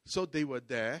 So they were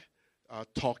there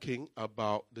talking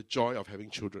about the joy of having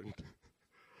children.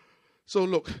 So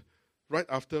look, right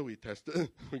after we tested,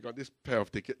 we got this pair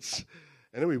of tickets.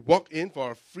 And then we walked in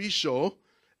for a free show,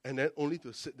 and then only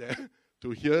to sit there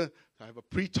to have a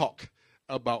pre-talk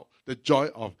about the joy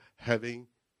of having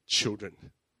children.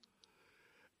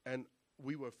 And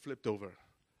we were flipped over.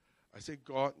 I said,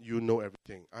 God, you know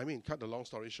everything. I mean, cut the long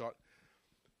story short,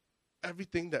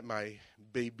 everything that my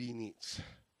baby needs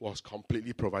was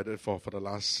completely provided for the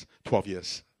last 12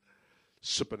 years,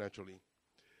 supernaturally.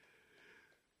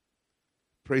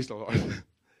 Praise the Lord.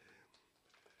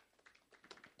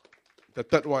 The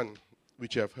third one,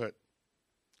 which you have heard,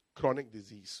 chronic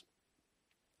disease.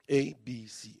 A, B,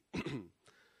 C.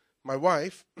 My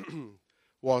wife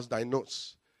was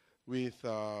diagnosed with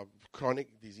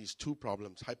chronic disease, 2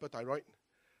 problems, hyperthyroid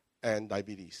and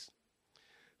diabetes.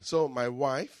 So my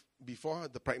wife, before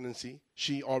the pregnancy,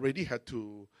 she already had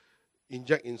to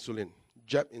inject insulin,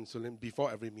 jab insulin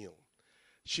before every meal.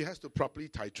 She has to properly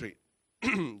titrate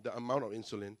the amount of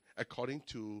insulin according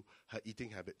to her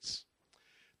eating habits.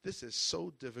 This is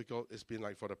so difficult. It's been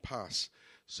like for the past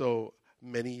so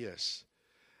many years.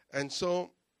 And so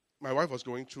my wife was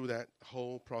going through that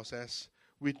whole process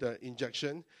with the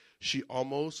injection. She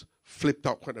almost flipped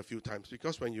out quite a few times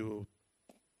because when you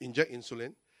inject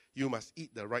insulin, you must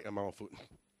eat the right amount of food.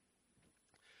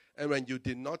 And when you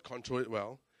did not control it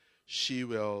well, she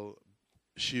will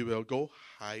go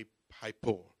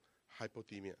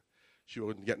hypothermia. She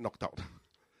will get knocked out.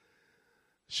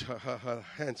 Her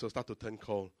hands will start to turn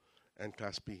cold and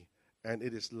claspy, and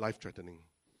it is life-threatening.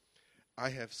 I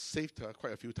have saved her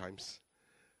quite a few times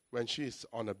when she is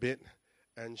on a bed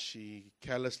and she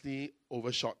carelessly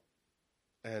overshot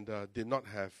and did not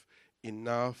have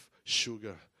enough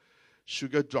sugar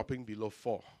dropping below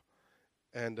 4.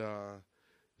 And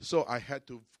so I had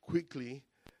to quickly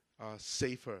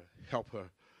save her, help her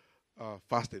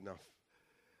fast enough.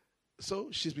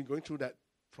 So she's been going through that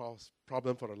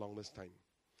problem for the longest time.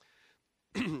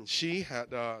 She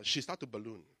started to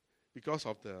balloon because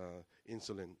of the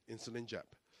insulin jab.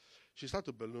 She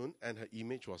started to balloon, and her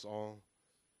image was all,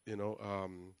 it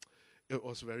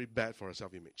was very bad for her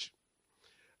self-image.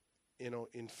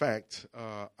 In fact,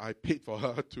 I paid for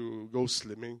her to go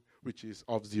slimming, which is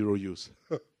of 0 use.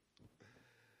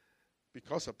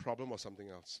 Because her problem was something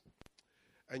else.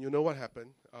 And you know what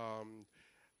happened?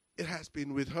 It has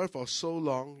been with her for so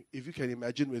long. If you can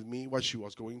imagine with me what she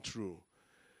was going through,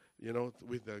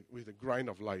 with the grind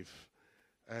of life,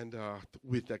 and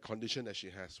with the condition that she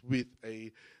has, with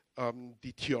a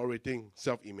deteriorating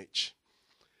self-image.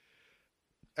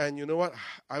 And you know what?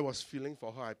 I was feeling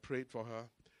for her. I prayed for her.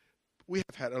 We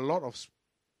have had a lot of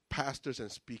pastors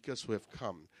and speakers who have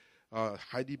come.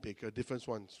 Heidi Baker, different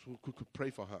ones who could pray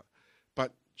for her.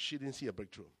 But she didn't see a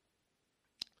breakthrough.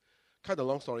 Cut the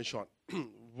long story short,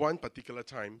 one particular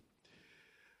time,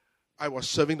 I was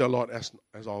serving the Lord as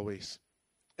always.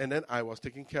 And then I was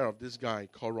taking care of this guy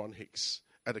called Ron Hicks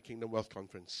at the Kingdom Wealth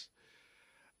Conference.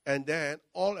 And then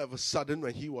all of a sudden,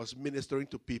 when he was ministering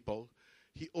to people,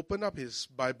 he opened up his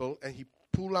Bible and he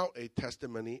pulled out a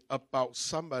testimony about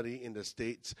somebody in the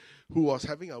States who was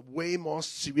having a way more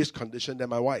serious condition than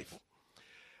my wife.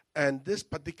 And this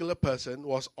particular person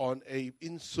was on a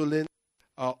insulin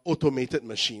automated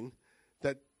machine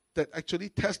that actually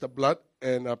tests the blood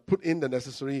and put in the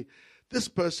necessary. This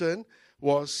person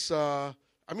was,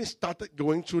 started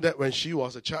going through that when she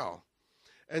was a child.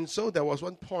 And so there was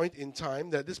one point in time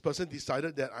that this person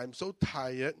decided that I'm so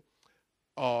tired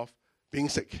of being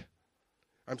sick.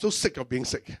 I'm so sick of being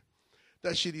sick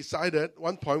that she decided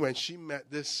one point when she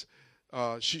met this,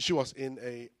 she was in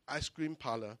a ice cream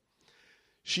parlor.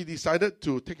 She decided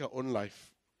to take her own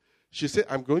life. She said,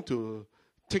 I'm going to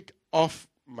take off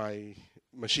my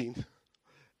machine.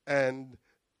 And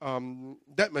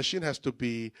that machine has to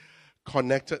be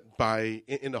connected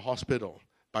in the hospital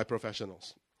by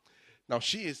professionals. Now,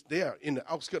 she is there in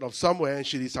the outskirts of somewhere, and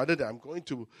she decided that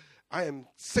I am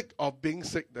sick of being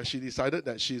sick, that she decided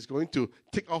that she's going to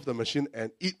take off the machine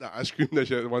and eat the ice cream that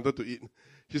she had wanted to eat.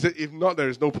 She said, if not, there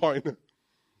is no point.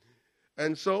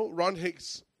 And so Ron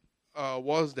Hicks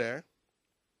was there,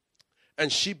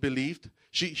 and she believed,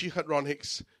 she heard Ron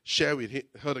Hicks share with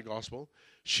her the gospel.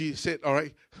 She said, all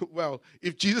right, well,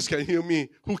 if Jesus can heal me,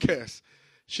 who cares?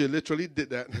 She literally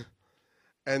did that.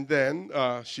 And then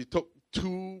she took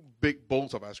 2 big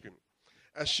bowls of ice cream.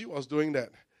 As she was doing that,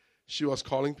 she was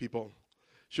calling people.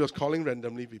 She was calling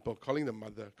randomly people, calling the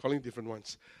mother, calling different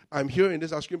ones. I'm here in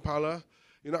this ice cream parlor.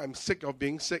 I'm sick of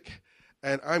being sick.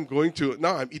 And I'm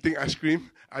eating ice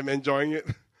cream. I'm enjoying it.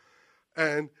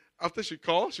 And after she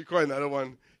called another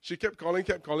one. She kept calling,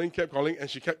 and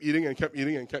she kept eating and kept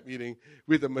eating and kept eating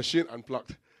with the machine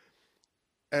unplugged.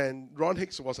 And Ron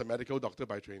Hicks was a medical doctor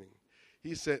by training.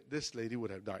 He said this lady would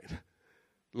have died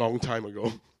long time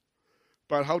ago.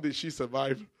 But how did she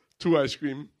survive 2 ice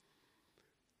cream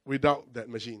without that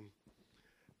machine?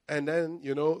 And then,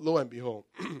 lo and behold,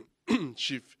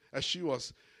 as she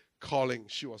was calling,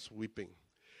 she was weeping.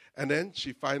 And then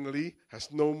she finally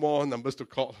has no more numbers to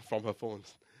call from her phone.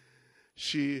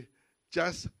 She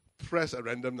just pressed a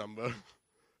random number,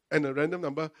 and the random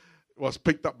number was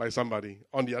picked up by somebody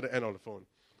on the other end of the phone.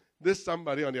 This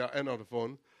somebody on the other end of the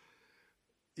phone,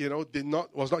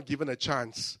 was not given a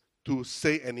chance to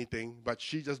say anything, but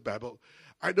she just babbled.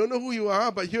 I don't know who you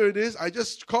are, but here it is. I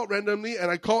just called randomly,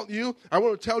 and I called you. I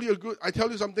want to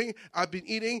tell you something. I've been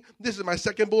eating. This is my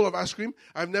 2nd bowl of ice cream.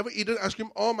 I've never eaten ice cream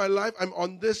all my life. I'm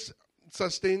on this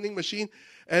sustaining machine,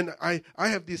 and I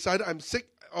have decided I'm sick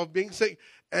of being sick,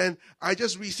 and I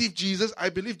just received Jesus. I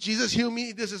believe Jesus healed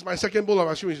me. This is my 2nd bowl of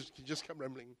ice cream. He just kept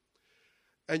rambling.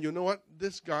 And you know what?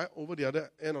 This guy over the other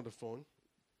end of the phone,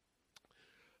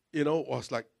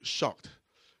 was like shocked.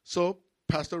 So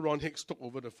Pastor Ron Hicks took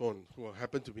over the phone, who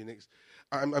happened to be next.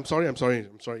 I'm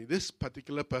sorry. This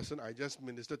particular person, I just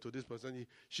ministered to this person.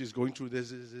 She's going through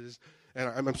this, and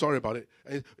I'm sorry about it.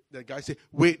 And the guy said,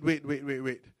 wait.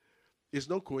 It's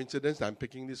no coincidence that I'm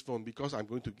picking this phone because I'm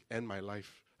going to end my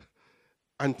life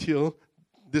until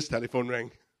this telephone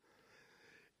rang.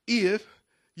 If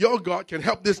your God can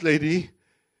help this lady,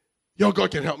 your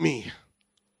God can help me.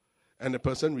 And the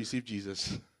person received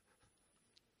Jesus.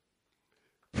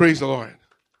 Praise the Lord.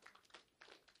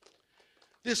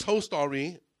 This whole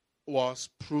story was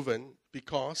proven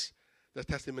because the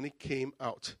testimony came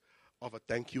out of a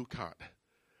thank you card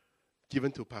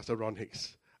given to Pastor Ron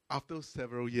Hicks. After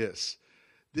several years,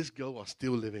 this girl was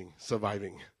still living,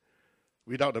 surviving,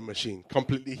 without the machine,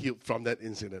 completely healed from that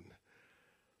incident,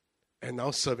 and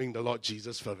now serving the Lord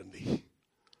Jesus fervently.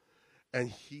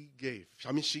 And she gave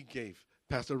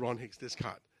Pastor Ron Hicks this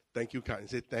card, thank you card, and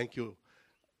said, thank you.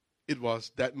 It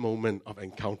was that moment of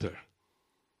encounter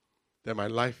that my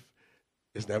life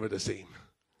is never the same.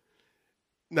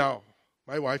 Now,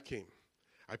 my wife came.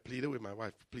 I pleaded with my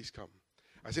wife, please come.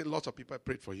 I said, lots of people have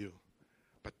prayed for you,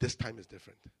 but this time is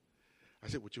different. I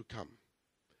said, would you come?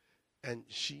 And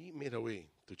she made her way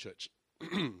to church.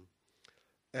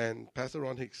 And Pastor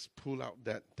Ron Hicks pulled out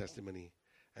that testimony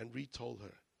and retold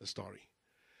her the story.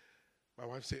 My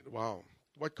wife said, wow,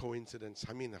 what coincidence.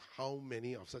 How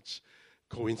many of such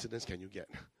coincidence can you get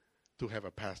to have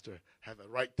a pastor have a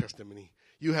right testimony?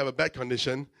 You have a bad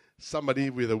condition, somebody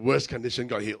with a worse condition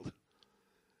got healed.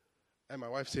 And my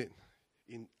wife said,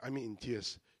 in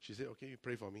tears, she said, okay, you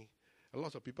pray for me. A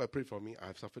lot of people have prayed for me.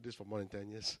 I've suffered this for more than 10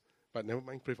 years. But never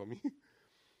mind, pray for me.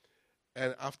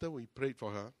 And after we prayed for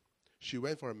her, she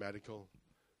went for a medical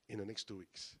in the next 2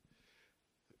 weeks.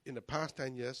 In the past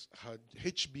 10 years, her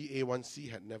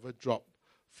HbA1c had never dropped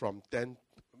from 10,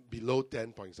 below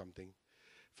 10 point something.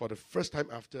 for the first time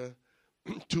after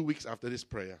 2 weeks after this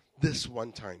prayer, this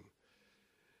one time,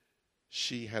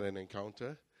 she had an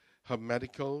encounter. Her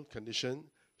medical condition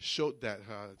showed that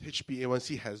her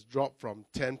HbA1c has dropped from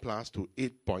 10 plus to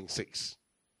 8.6.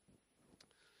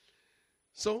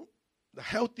 So the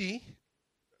healthy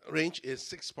range is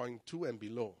 6.2 and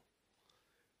below.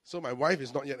 So my wife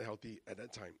is not yet healthy at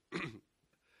that time.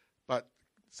 But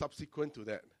subsequent to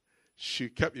that, she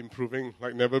kept improving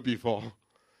like never before.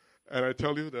 And I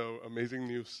tell you the amazing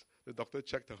news. The doctor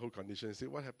checked the whole condition and said,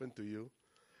 "What happened to you?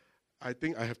 I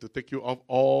think I have to take you off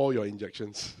all your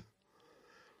injections."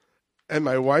 And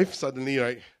my wife suddenly,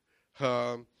 right,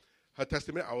 her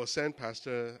testimony, I will send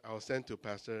to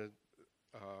Pastor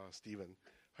Stephen,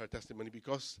 her testimony,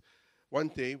 because one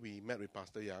day we met with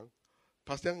Pastor Young.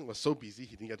 Pastor Young was so busy,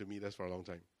 he didn't get to meet us for a long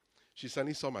time. She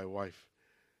suddenly saw my wife.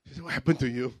 She said, "What happened to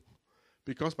you?"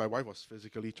 Because my wife was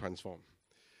physically transformed,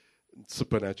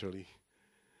 supernaturally.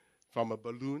 From a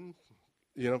balloon,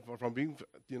 from being,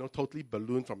 totally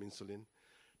ballooned from insulin,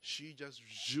 she just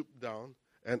zooped down,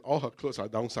 and all her clothes are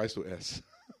downsized to S.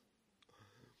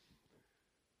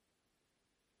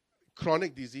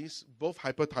 Chronic disease, both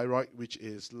hyperthyroid, which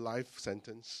is life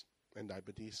sentence, and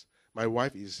diabetes. My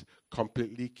wife is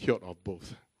completely cured of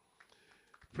both.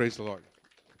 Praise the Lord.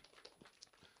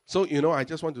 So, I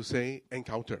just want to say,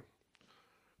 encounter.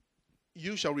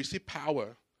 You shall receive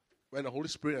power when the Holy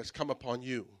Spirit has come upon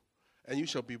you, and you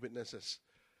shall be witnesses.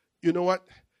 You know what?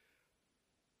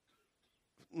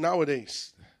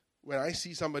 Nowadays, when I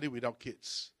see somebody without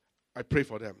kids, I pray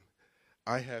for them.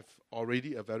 I have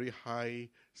already a very high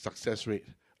success rate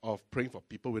of praying for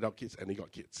people without kids, and they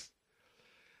got kids.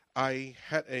 I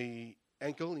had an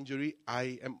ankle injury.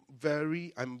 I'm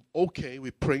okay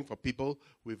with praying for people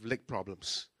with leg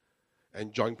problems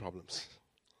and joint problems.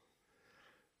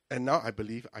 And now I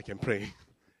believe I can pray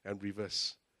and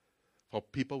reverse for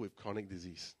people with chronic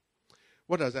disease.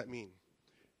 What does that mean?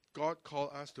 God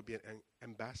called us to be an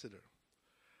ambassador,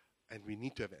 and we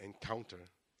need to have an encounter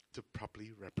to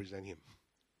properly represent Him.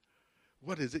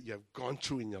 What is it you have gone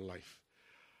through in your life?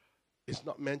 It's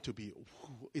not meant to be,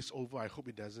 it's over, I hope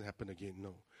it doesn't happen again.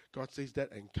 No. God says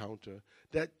that encounter,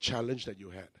 that challenge that you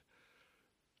had,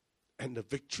 and the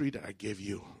victory that I gave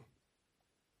you,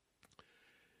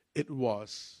 it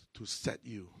was to set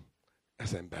you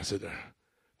as ambassador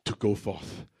to go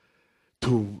forth,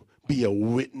 to be a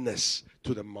witness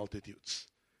to the multitudes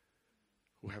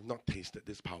who have not tasted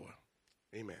this power.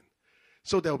 Amen.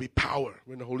 So there will be power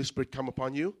when the Holy Spirit come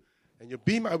upon you, and you'll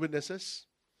be my witnesses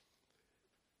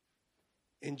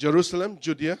in Jerusalem,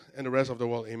 Judea, and the rest of the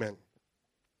world. Amen.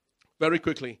 Very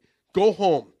quickly, go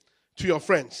home to your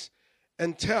friends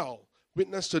and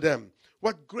witness to them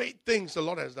what great things the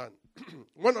Lord has done.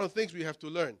 One of the things we have to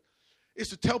learn is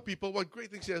to tell people what great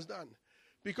things He has done.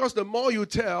 Because the more you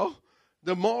tell,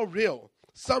 the more real.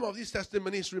 Some of these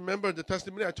testimonies, remember the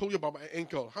testimony I told you about my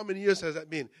ankle. How many years has that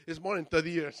been? It's more than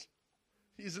 30 years.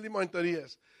 Easily more than 30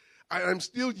 years. I'm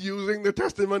still using the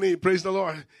testimony, praise the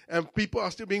Lord. And people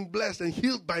are still being blessed and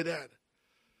healed by that.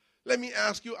 Let me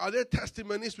ask you, are there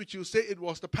testimonies which you say it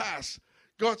was the past?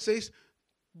 God says,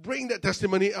 bring that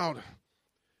testimony out.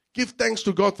 Give thanks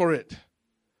to God for it.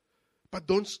 But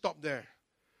don't stop there.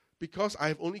 Because I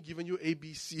have only given you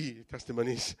ABC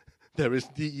testimonies. There is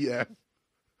DEF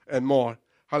and more.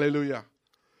 Hallelujah.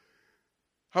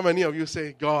 How many of you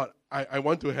say, God, I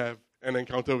want to have an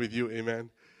encounter with you, amen,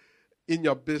 in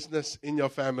your business, in your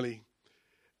family.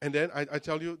 And then I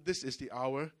tell you, this is the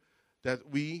hour that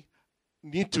we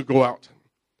need to go out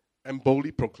and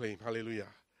boldly proclaim. Hallelujah.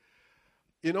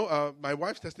 My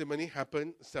wife's testimony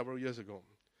happened several years ago.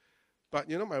 But,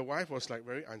 my wife was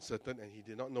very uncertain, and he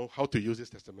did not know how to use his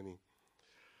testimony.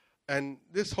 And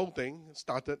this whole thing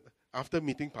started after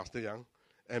meeting Pastor Young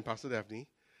and Pastor Daphne,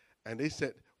 and they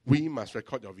said, we must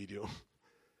record your video,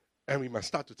 and we must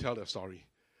start to tell the story.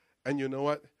 And you know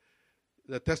what?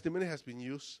 The testimony has been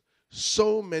used.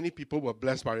 So many people were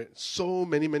blessed by it. So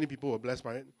many people were blessed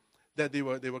by it that they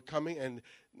were coming, and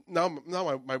now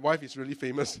my wife is really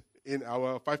famous in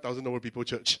our 5,000 over people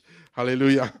church.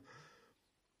 Hallelujah.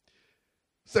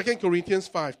 2 Corinthians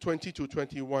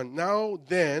 5:20-21. Now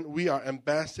then, we are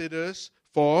ambassadors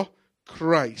for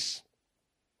Christ,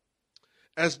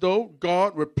 as though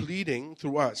God were pleading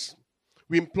through us.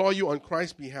 We implore you on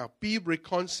Christ's behalf, be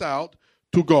reconciled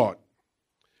to God.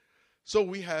 So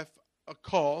we have a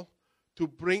call to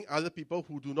bring other people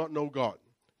who do not know God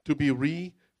to be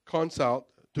reconciled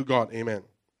to God. Amen.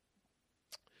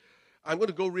 I'm going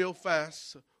to go real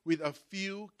fast with a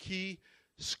few key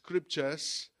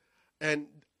scriptures, and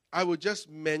I will just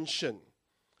mention,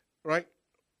 right,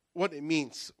 what it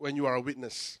means when you are a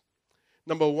witness.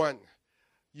 Number one,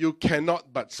 you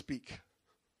cannot but speak.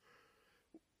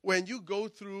 When you go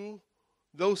through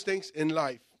those things in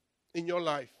life, in your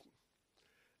life,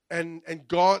 and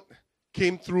God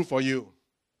came through for you,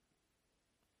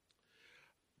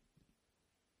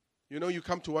 you know, you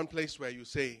come to one place where you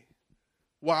say,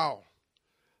 wow,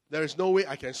 there is no way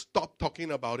I can stop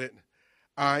talking about it.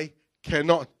 I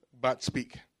cannot but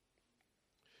speak.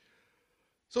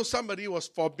 So somebody was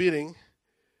forbidding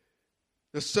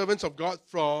the servants of God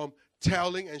from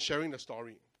telling and sharing the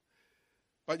story.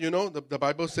 But you know, the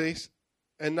Bible says,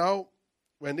 and now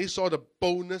when they saw the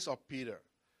boldness of Peter,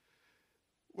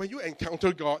 when you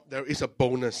encounter God, there is a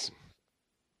boldness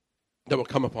that will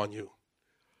come upon you.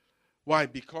 Why?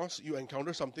 Because you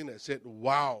encounter something that said,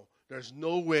 wow, there's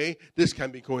no way this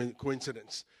can be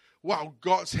coincidence. Wow,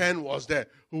 God's hand was there.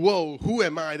 Whoa, who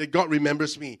am I that God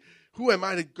remembers me? Who am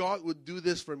I that God would do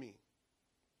this for me?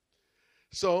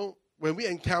 So, when we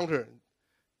encounter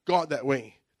God that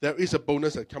way, there is a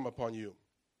bonus that come upon you.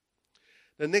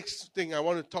 The next thing I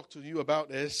want to talk to you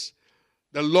about is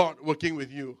the Lord working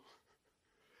with you.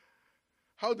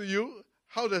 How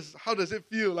does it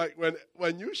feel like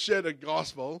when you share the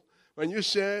gospel, when you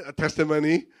share a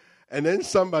testimony, and then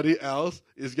somebody else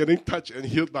is getting touched and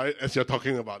healed by it as you're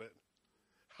talking about it?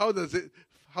 How does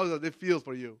it feel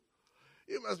for you?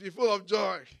 You must be full of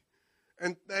joy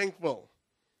and thankful.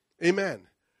 Amen.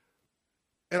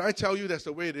 And I tell you, that's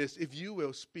the way it is. If you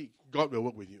will speak, God will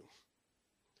work with you.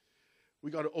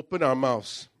 We got to open our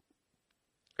mouths.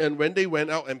 And when they went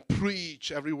out and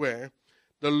preached everywhere,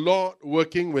 the Lord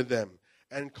working with them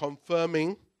and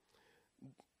confirming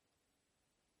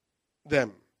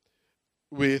them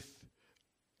with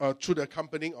through the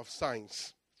accompanying of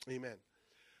signs. Amen.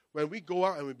 When we go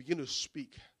out and we begin to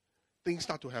speak, things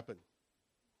start to happen.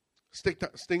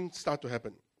 Things start to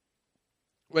happen.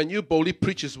 When you boldly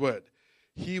preach His word,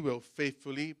 He will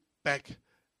faithfully back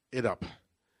it up.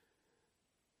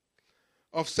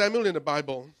 Of Samuel in the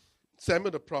Bible,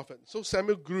 Samuel the prophet. So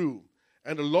Samuel grew,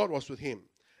 and the Lord was with him,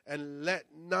 and let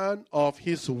none of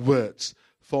his words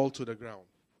fall to the ground.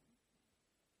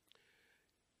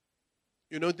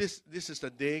 You know, this is the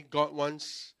day God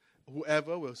wants,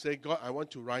 whoever will say, God, I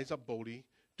want to rise up boldly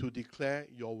to declare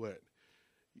your word.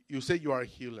 You say you are a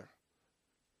healer.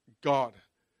 God,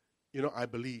 you know, I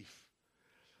believe.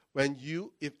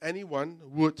 If anyone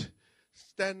would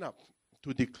stand up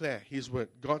to declare His word,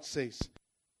 God says,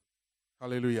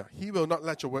 hallelujah, He will not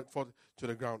let your word fall to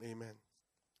the ground. Amen.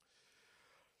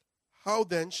 How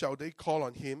then shall they call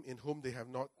on Him in whom they have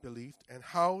not believed? And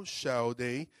how shall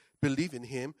they believe in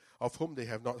Him of whom they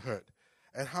have not heard?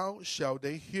 And how shall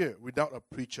they hear without a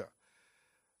preacher?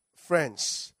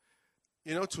 Friends,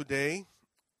 you know, today,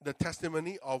 the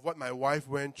testimony of what my wife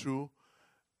went through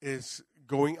is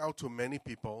going out to many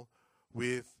people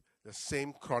with the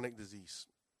same chronic disease.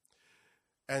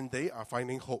 And they are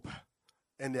finding hope.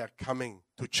 And they are coming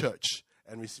to church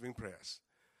and receiving prayers.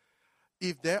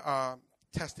 If there are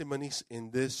testimonies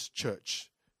in this church,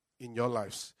 in your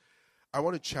lives, I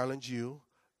want to challenge you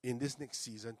in this next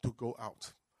season to go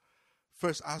out.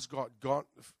 First, ask God, God,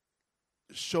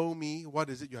 show me what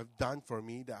is it you have done for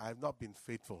me that I have not been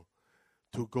faithful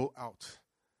to go out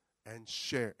and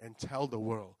share and tell the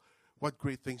world what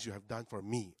great things you have done for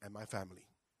me and my family.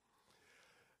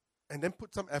 And then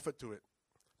put some effort to it.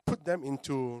 Put them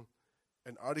into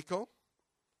an article,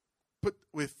 put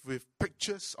with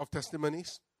pictures of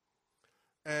testimonies,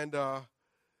 and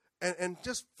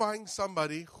just find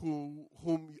somebody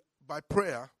whom by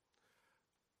prayer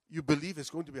you believe is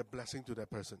going to be a blessing to that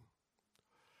person.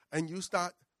 And you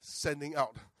start sending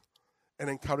out an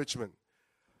encouragement.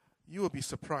 You will be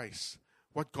surprised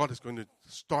what God is going to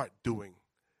start doing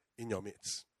in your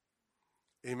midst.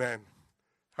 Amen.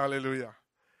 Hallelujah.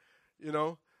 You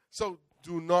know, so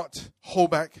do not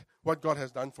hold back what God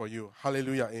has done for you.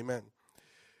 Hallelujah. Amen.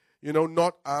 You know,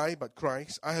 not I, but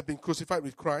Christ. I have been crucified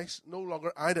with Christ. No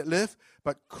longer I that live,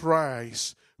 but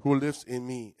Christ who lives in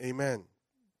me. Amen.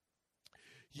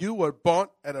 You were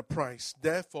bought at a price.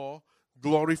 Therefore,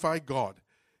 glorify God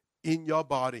in your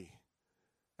body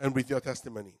and with your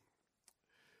testimony.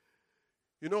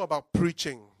 You know about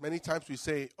preaching. Many times we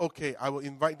say, okay, I will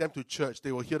invite them to church.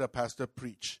 They will hear the pastor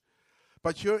preach.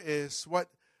 But here is what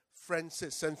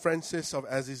St. Francis of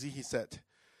Assisi, he said,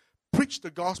 preach the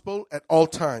gospel at all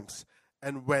times,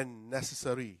 and when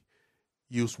necessary,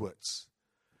 use words.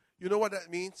 You know what that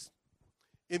means?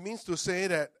 It means to say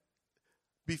that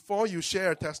before you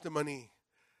share a testimony,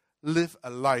 live a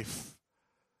life.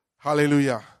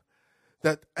 Hallelujah.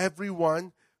 That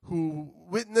everyone who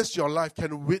witnessed your life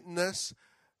can witness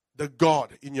the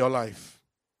God in your life.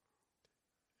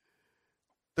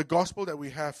 The gospel that we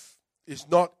have is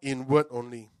not in word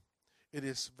only. It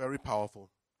is very powerful.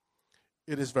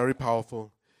 It is very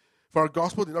powerful. For our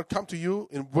gospel did not come to you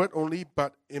in word only,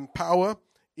 but in power,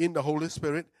 in the Holy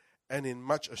Spirit, and in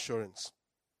much assurance.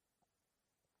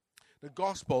 The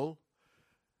gospel,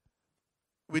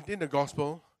 within the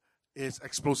gospel, is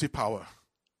explosive power.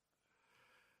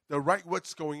 The right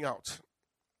words going out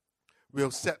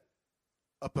will set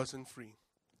a person free.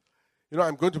 You know,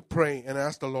 I'm going to pray and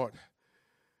ask the Lord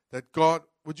that, God,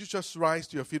 would you just rise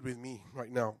to your feet with me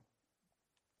right now?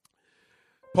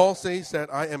 Paul says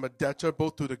that I am a debtor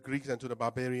both to the Greeks and to the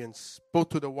barbarians, both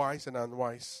to the wise and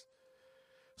unwise.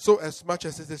 So as much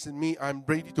as it is in me, I'm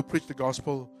ready to preach the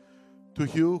gospel to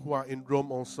you who are in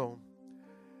Rome also.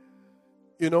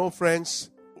 You know, friends,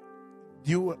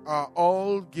 you are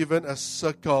all given a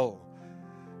circle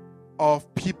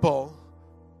of people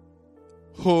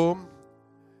whom,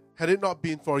 had it not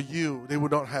been for you, they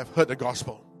would not have heard the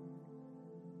gospel.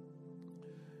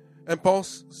 And Paul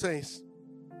says,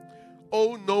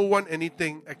 owe no one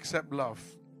anything except love.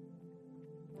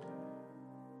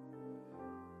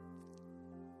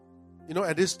 You know,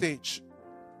 at this stage,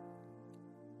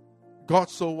 God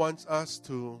so wants us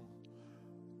to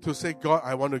say, God,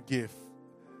 I want to give.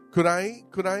 Could I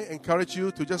encourage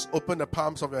you to just open the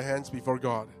palms of your hands before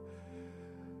God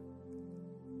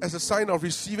as a sign of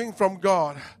receiving from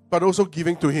God, but also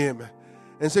giving to Him,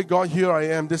 and say, God, here I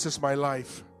am. This is my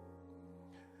life.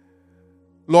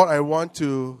 Lord, I want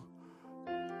to.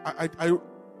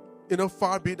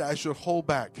 Far be it that I should hold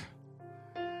back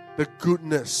the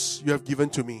goodness you have given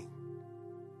to me.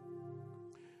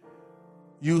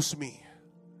 Use me.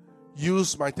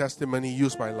 Use my testimony.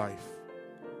 Use my life.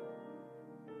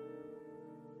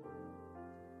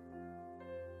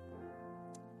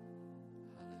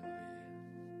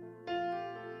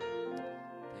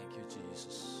 Thank you,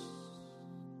 Jesus.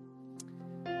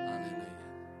 Hallelujah.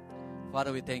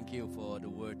 Father, we thank you for the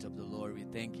words of the Lord. We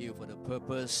thank you for the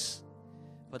purpose,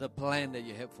 for the plan that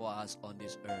you have for us on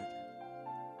this earth.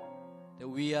 That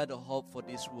we are the hope for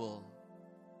this world.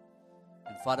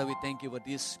 And Father, we thank you for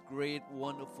this great,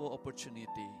 wonderful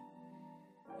opportunity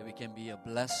that we can be a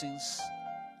blessings,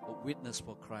 a witness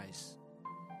for Christ.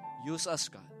 Use us,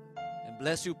 God, and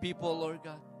bless you people, Lord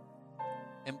God.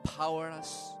 Empower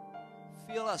us.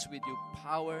 Fill us with your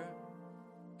power,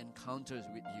 encounters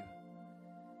with you.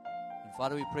 And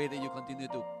Father, we pray that you continue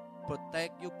to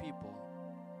protect your people.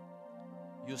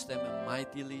 Use them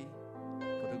mightily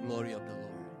for the glory of the Lord.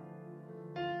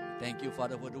 We thank you,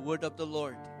 Father, for the word of the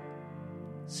Lord.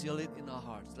 Seal it in our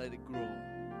hearts. Let it grow.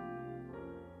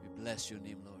 We bless your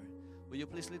name, Lord. Will you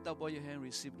please lift up all your hand and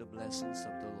receive the blessings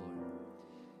of the Lord.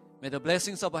 May the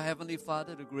blessings of our Heavenly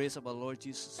Father, the grace of our Lord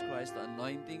Jesus Christ, the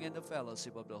anointing and the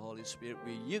fellowship of the Holy Spirit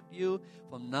be with you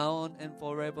from now on and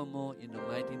forevermore in the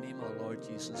mighty name of our Lord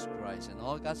Jesus Christ. And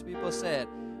all God's people said,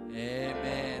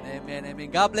 amen, amen,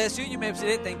 amen. God bless you. You may be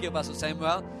seated. Thank you, Pastor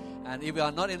Samuel. And if you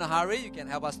are not in a hurry, you can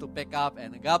help us to pick up.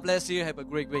 And God bless you. Have a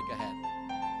great week ahead.